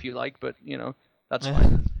married if you like, but that's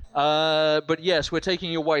fine. But yes, we're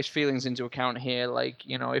taking your wife's feelings into account here. Like,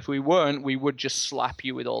 if we weren't, we would just slap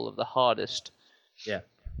you with all of the hardest. Yeah.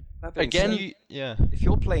 Again, If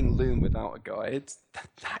you're playing Loom without a guide,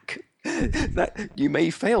 that you may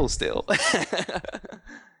fail still.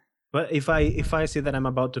 But if I see that I'm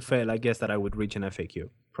about to fail, I guess that I would reach an FAQ,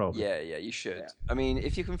 probably. Yeah, you should. Yeah. I mean,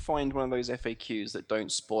 if you can find one of those FAQs that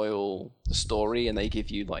don't spoil the story and they give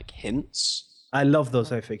you like hints. I love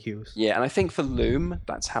those FAQs. Yeah, and I think for Loom,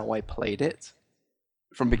 that's how I played it.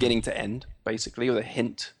 From beginning to end, basically, with a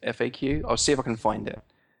hint FAQ. I'll see if I can find it.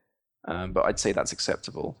 But I'd say that's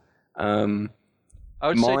acceptable. I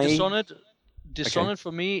would say Dishonored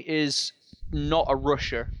for me is not a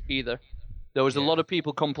rusher either. There was a lot of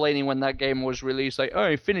people complaining when that game was released, like, "Oh,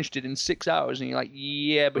 I finished it in 6 hours," and you're like,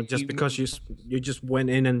 "Yeah, but just because you just went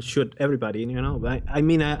in and shot everybody, I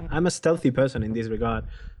mean, I'm a stealthy person in this regard,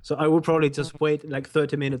 so I would probably just wait like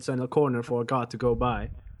 30 minutes in a corner for a guard to go by.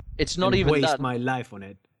 It's not even waste that. my life on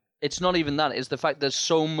it. It's not even that. It's the fact there's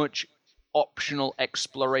so much optional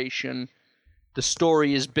exploration. The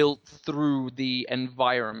story is built through the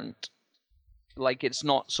environment. Like, it's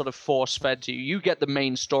not sort of force-fed to you. You get the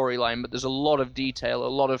main storyline, but there's a lot of detail, a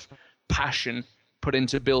lot of passion put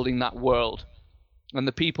into building that world. And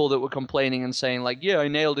the people that were complaining and saying, like, yeah, I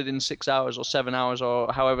nailed it in 6 hours or 7 hours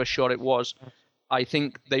or however short it was, I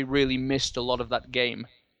think they really missed a lot of that game.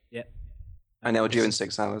 Yeah. I nailed you in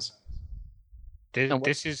 6 hours.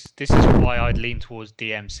 This is why I'd lean towards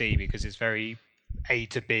DMC, because it's very A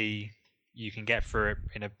to B. You can get through it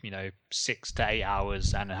in 6 to 8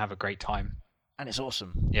 hours and have a great time. And it's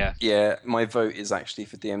awesome. Yeah. Yeah, my vote is actually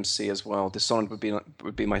for DMC as well. Dishonored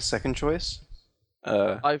would be my second choice.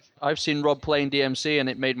 I've seen Rob playing DMC and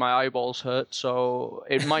it made my eyeballs hurt, so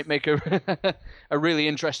it might make a really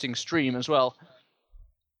interesting stream as well.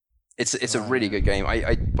 It's a really good game.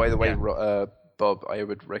 I by the way, Bob, I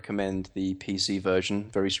would recommend the PC version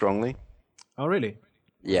very strongly. Oh, really?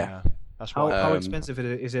 Yeah. That's How expensive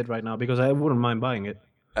is it right now? Because I wouldn't mind buying it.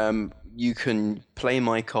 You can play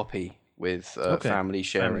my copy with family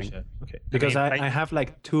sharing. Okay. Because I have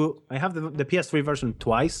like two. I have the PS3 version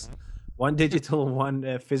twice, one digital,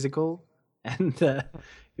 one physical, and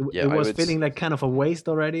it was feeling like kind of a waste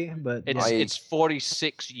already. But it's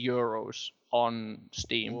 €46 on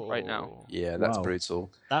Steam right now. Yeah, that's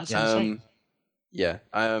brutal. That's insane. Yeah.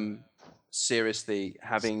 Seriously,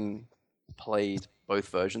 having played both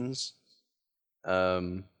versions,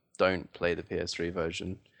 don't play the PS3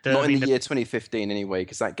 version. Not in the year 2015 anyway,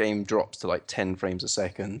 because that game drops to like 10 frames a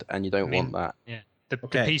second, and you don't want that. Yeah. The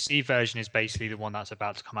PC version is basically the one that's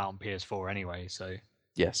about to come out on PS4 anyway, so...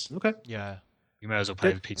 Yes. Okay. Yeah. You may as well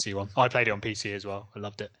play the PC one. I played it on PC as well. I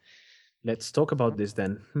loved it. Let's talk about this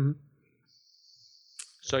then.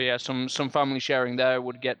 So yeah, some family sharing there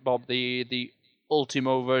would get Bob the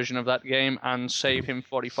Ultimo version of that game and save him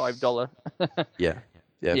 $45. Yeah.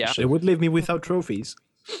 It would leave me without trophies.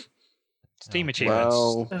 Steam achievements.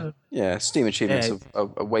 Well, yeah, Steam achievements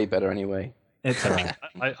are way better anyway. It's alright.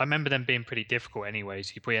 I remember them being pretty difficult anyway,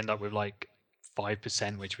 so you probably end up with like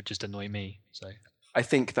 5%, which would just annoy me. So I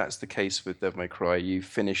think that's the case with Devil May Cry. You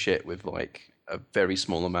finish it with like a very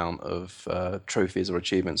small amount of trophies or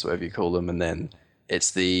achievements, whatever you call them, and then it's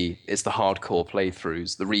the hardcore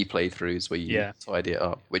playthroughs, the replaythroughs where you tidy it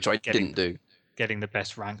up, which I didn't do. Getting the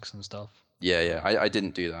best ranks and stuff. Yeah, I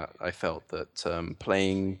didn't do that. I felt that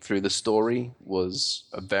playing through the story was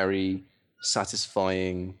a very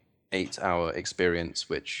satisfying 8-hour experience,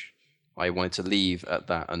 which I wanted to leave at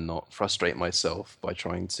that and not frustrate myself by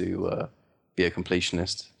trying to be a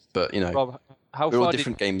completionist. But Rob, How We're all far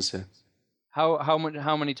different games here. how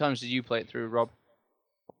many times did you play it through, Rob?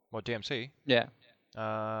 What, DMC? Yeah.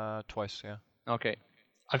 Twice, yeah. Okay.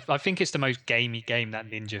 I think it's the most gamey game that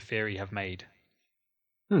Ninja Theory have made.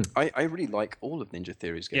 I really like all of Ninja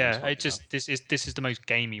Theory's games. Yeah, funny it just this is the most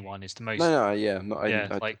gamey one. It's the most enough. No,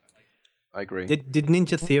 yeah, I agree. Did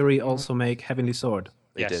Ninja Theory also make Heavenly Sword?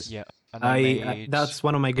 They yes. did. Yeah. And That's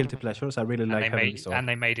one of my guilty pleasures. I really like Heavenly Sword. and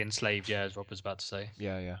they made Enslaved, yeah, as Rob was about to say.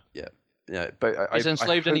 Yeah. Yeah, but Is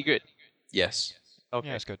Enslaved any good? Yes. Okay.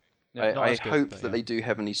 Yeah, it's good. Yeah, not I as good, hope but that yeah. they do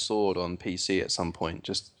Heavenly Sword on PC at some point,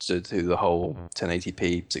 just to do the whole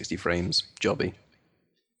 1080p 60 frames jobby.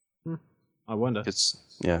 I wonder. It's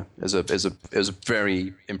it was a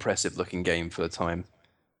very impressive looking game for the time.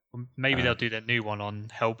 Well, maybe they'll do their new one on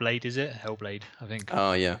Hellblade. Is it Hellblade? I think.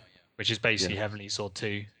 Oh yeah. Which is basically Heavenly Sword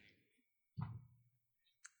 2.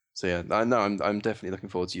 So yeah, I'm definitely looking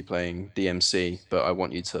forward to you playing DMC, but I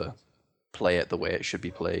want you to play it the way it should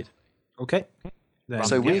be played. Okay. Then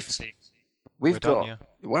So we've We're done, got yeah.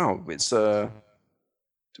 wow, it's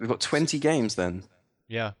we've got 20 games then.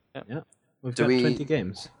 Yeah. we've do got we- 20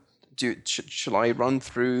 games. Shall I run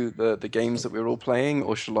through the games that we're all playing,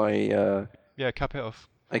 or shall I? Yeah, cap it off.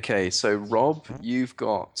 Okay, so Rob, you've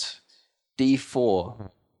got D4,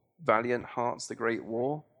 Valiant Hearts: The Great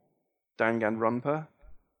War, Danganronpa,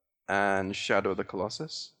 and Shadow of the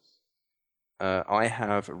Colossus. I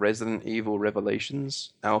have Resident Evil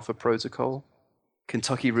Revelations, Alpha Protocol,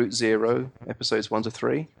 Kentucky Route Zero, episodes 1 to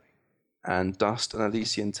 3, and Dust: An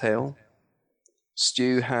Elysian Tale.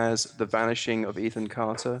 Stu has The Vanishing of Ethan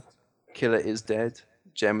Carter, Killer is Dead,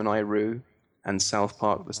 Gemini Rue, and South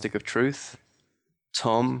Park: The Stick of Truth.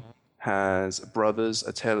 Tom has Brothers: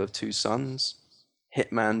 A Tale of Two Sons,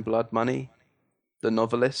 Hitman: Blood Money, The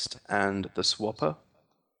Novelist, and The Swapper.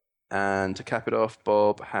 And to cap it off,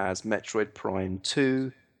 Bob has Metroid Prime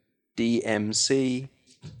 2, DMC,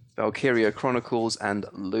 Valkyria Chronicles, and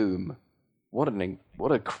Loom. What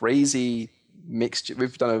a crazy mixture.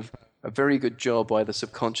 We've done a very good job, either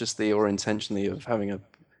subconsciously or intentionally, of having a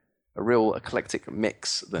real eclectic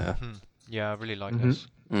mix there. Yeah, I really like this.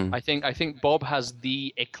 I think Bob has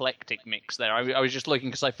the eclectic mix there. I was just looking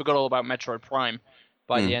because I forgot all about Metroid Prime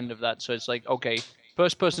by the end of that. So it's like, okay,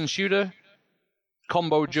 first-person shooter,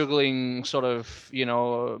 combo juggling, sort of,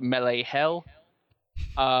 melee hell.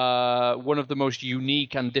 One of the most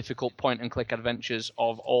unique and difficult point-and-click adventures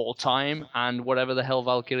of all time, and whatever the hell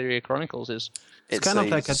Valkyria Chronicles is. It's kind of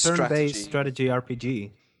like a turn-based strategy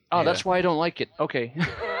RPG. Oh, that's why I don't like it. Okay.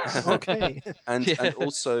 Okay. And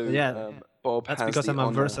also, Bob That's has because the I'm a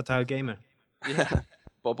honor, versatile gamer. Yeah,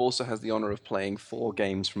 Bob also has the honor of playing 4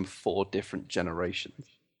 games from 4 different generations.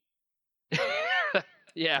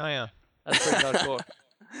 Yeah, Oh, yeah. that's pretty hardcore.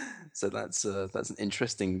 So that's an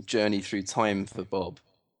interesting journey through time for Bob.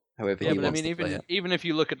 However, Yeah, he but I wants mean, to play it. even if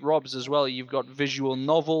you look at Rob's as well, you've got visual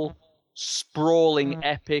novel, sprawling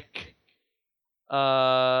epic,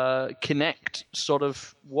 Kinect sort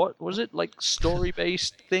of, what was it, like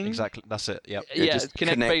story-based thing? Exactly. That's it. Yep. Yeah, just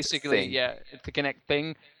Kinect Kinect basically. thing. Yeah, it's the Kinect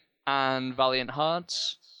thing, and Valiant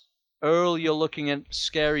Hearts. Earl, you're looking at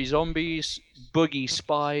scary zombies, boogie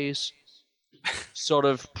spies, sort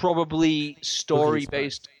of probably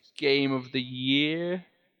story-based game of the year,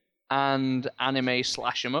 and anime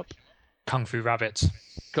slash 'em up. Kung Fu Rabbits.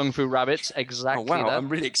 Kung Fu Rabbits, exactly Oh wow, that. I'm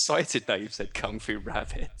really excited now you've said Kung Fu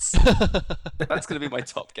Rabbits. That's going to be my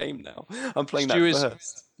top game now. I'm playing Stu that is-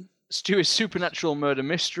 first. Stu is supernatural murder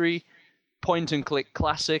mystery, point and click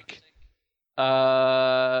classic,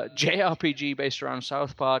 JRPG based around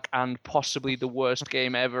South Park, and possibly the worst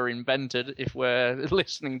game ever invented if we're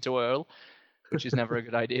listening to Earl, which is never a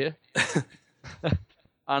good idea.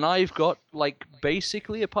 And I've got, like,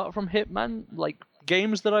 basically, apart from Hitman, like,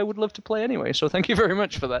 games that I would love to play anyway, so thank you very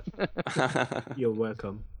much for that. You're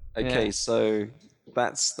welcome. Okay, Yeah. so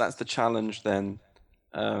that's the challenge then.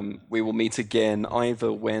 We will meet again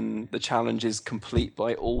either when the challenge is complete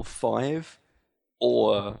by all 5,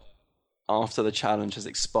 or after the challenge has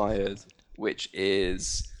expired, which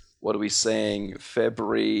is, what are we saying,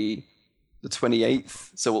 February the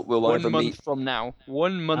 28th? So we'll either 1 month meet... from now.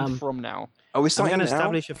 1 month from now. Oh, we're I'm starting going to now?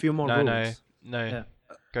 establish a few more rules. No. Yeah.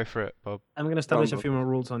 Go for it, Bob. I'm going to establish a few more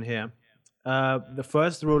rules on here. The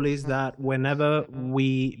first rule is that whenever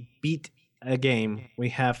we beat a game, we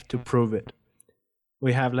have to prove it.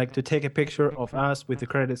 We have like to take a picture of us with the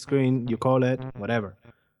credit screen, you call it, whatever.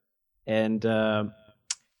 And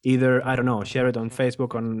either, I don't know, share it on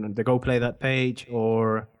Facebook on the Go Play That page,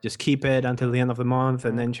 or just keep it until the end of the month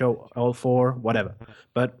and then show all 4, whatever.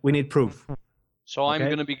 But we need proof. So I'm Okay.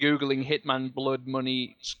 going to be Googling Hitman Blood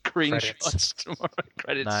Money screenshots tomorrow.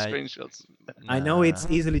 Credits Nah. screenshots. I know it's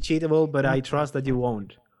easily cheatable, but I trust that you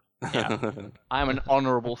won't. I'm an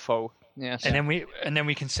honourable foe. Yes. And then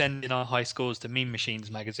we can send in our high scores to Meme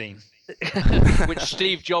Machines magazine. Which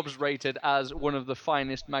Steve Jobs rated as one of the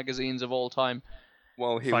finest magazines of all time.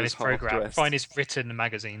 While he Finest was half program, dressed. finest written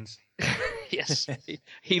magazines. Yes.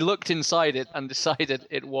 He looked inside it and decided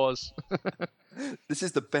it was. This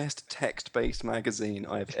is the best text-based magazine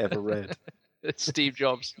I've ever read. It's Steve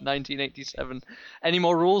Jobs, 1987. Any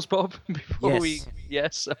more rules, Bob? Before Yes. we.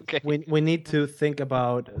 Yes. Okay. We need to think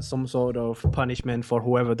about some sort of punishment for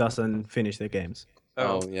whoever doesn't finish their games.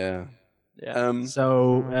 Oh yeah. Yeah.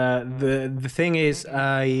 So the thing is,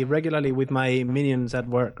 I regularly with my minions at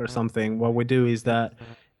work or something, what we do is that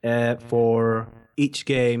for each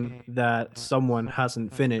game that someone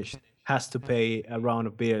hasn't finished, has to pay a round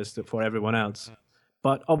of beers for everyone else.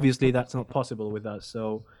 But obviously that's not possible with us,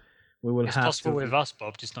 so we will It's have possible to. with us,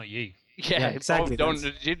 Bob, just not you. Yeah, exactly, Bob,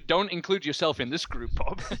 don't include yourself in this group,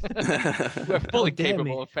 Bob. We're fully dare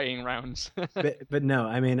capable me. of paying rounds. But no,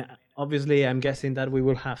 I mean, obviously, I'm guessing that we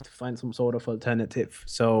will have to find some sort of alternative.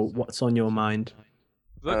 So, what's on your mind?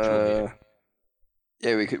 Virtual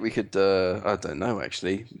Yeah, we could. I don't know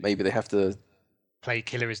actually. Maybe they have to. Play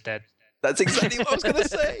Killer is Dead. That's exactly what I was gonna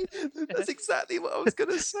say. That's exactly what I was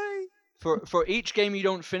gonna say. For each game you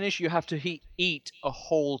don't finish, you have to eat a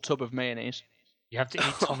whole tub of mayonnaise. You have to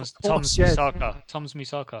eat Tom's shit. Musaka. Tom's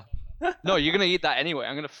Musaka. No, you're gonna eat that anyway.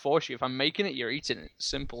 I'm gonna force you. If I'm making it, you're eating it.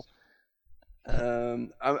 Simple.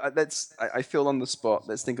 I feel on the spot.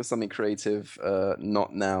 Let's think of something creative.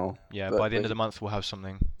 Not now. Yeah, but by the end of the month we'll have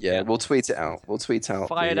something. Yeah, we'll tweet it out. We'll tweet out.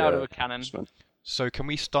 Fired the, out of a cannon. punishment. So can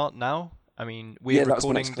we start now? I mean, Yeah, that was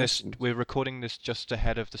my next we're question. recording this just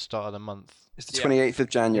ahead of the start of the month. It's the 28th of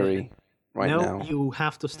January. Right no, now. you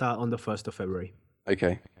have to start on the 1st of February.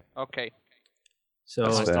 Okay. Okay. So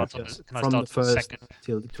Can I fair. start on the, can I from the start on the 1st second?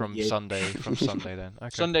 till the From 28th. Sunday then. Okay.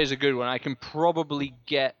 Sunday's a good one. I can probably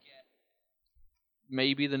get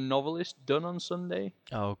maybe The Novelist done on Sunday.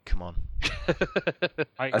 Oh, come on.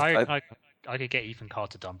 I could get Ethan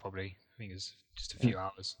Carter done probably. I think it's just a few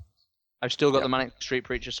hours. I've still got Yeah. the Manic Street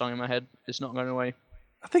Preacher song in my head. It's not going away.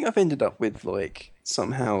 I think I've ended up with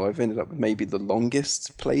somehow I've ended up with maybe the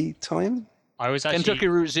longest play time. I was actually Kentucky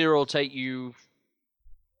Route Zero will take you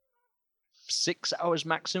 6 hours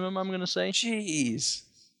maximum, I'm going to say. Jeez.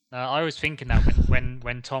 I was thinking that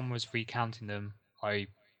when Tom was recounting them, I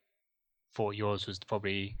thought yours was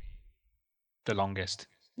probably the longest.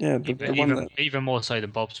 Yeah, the one that. Even more so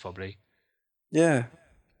than Bob's probably. Yeah.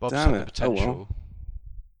 Bob's Damn had the it. Oh, well. potential.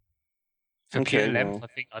 For Okay, pure length, well.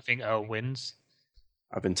 I think Earl wins.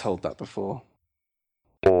 I've been told that before.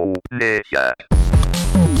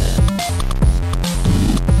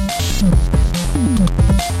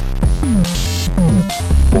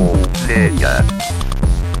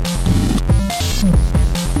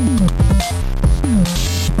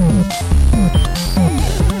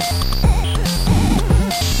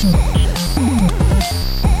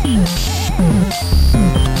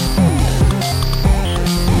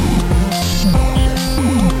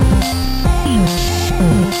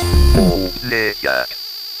 Nigga.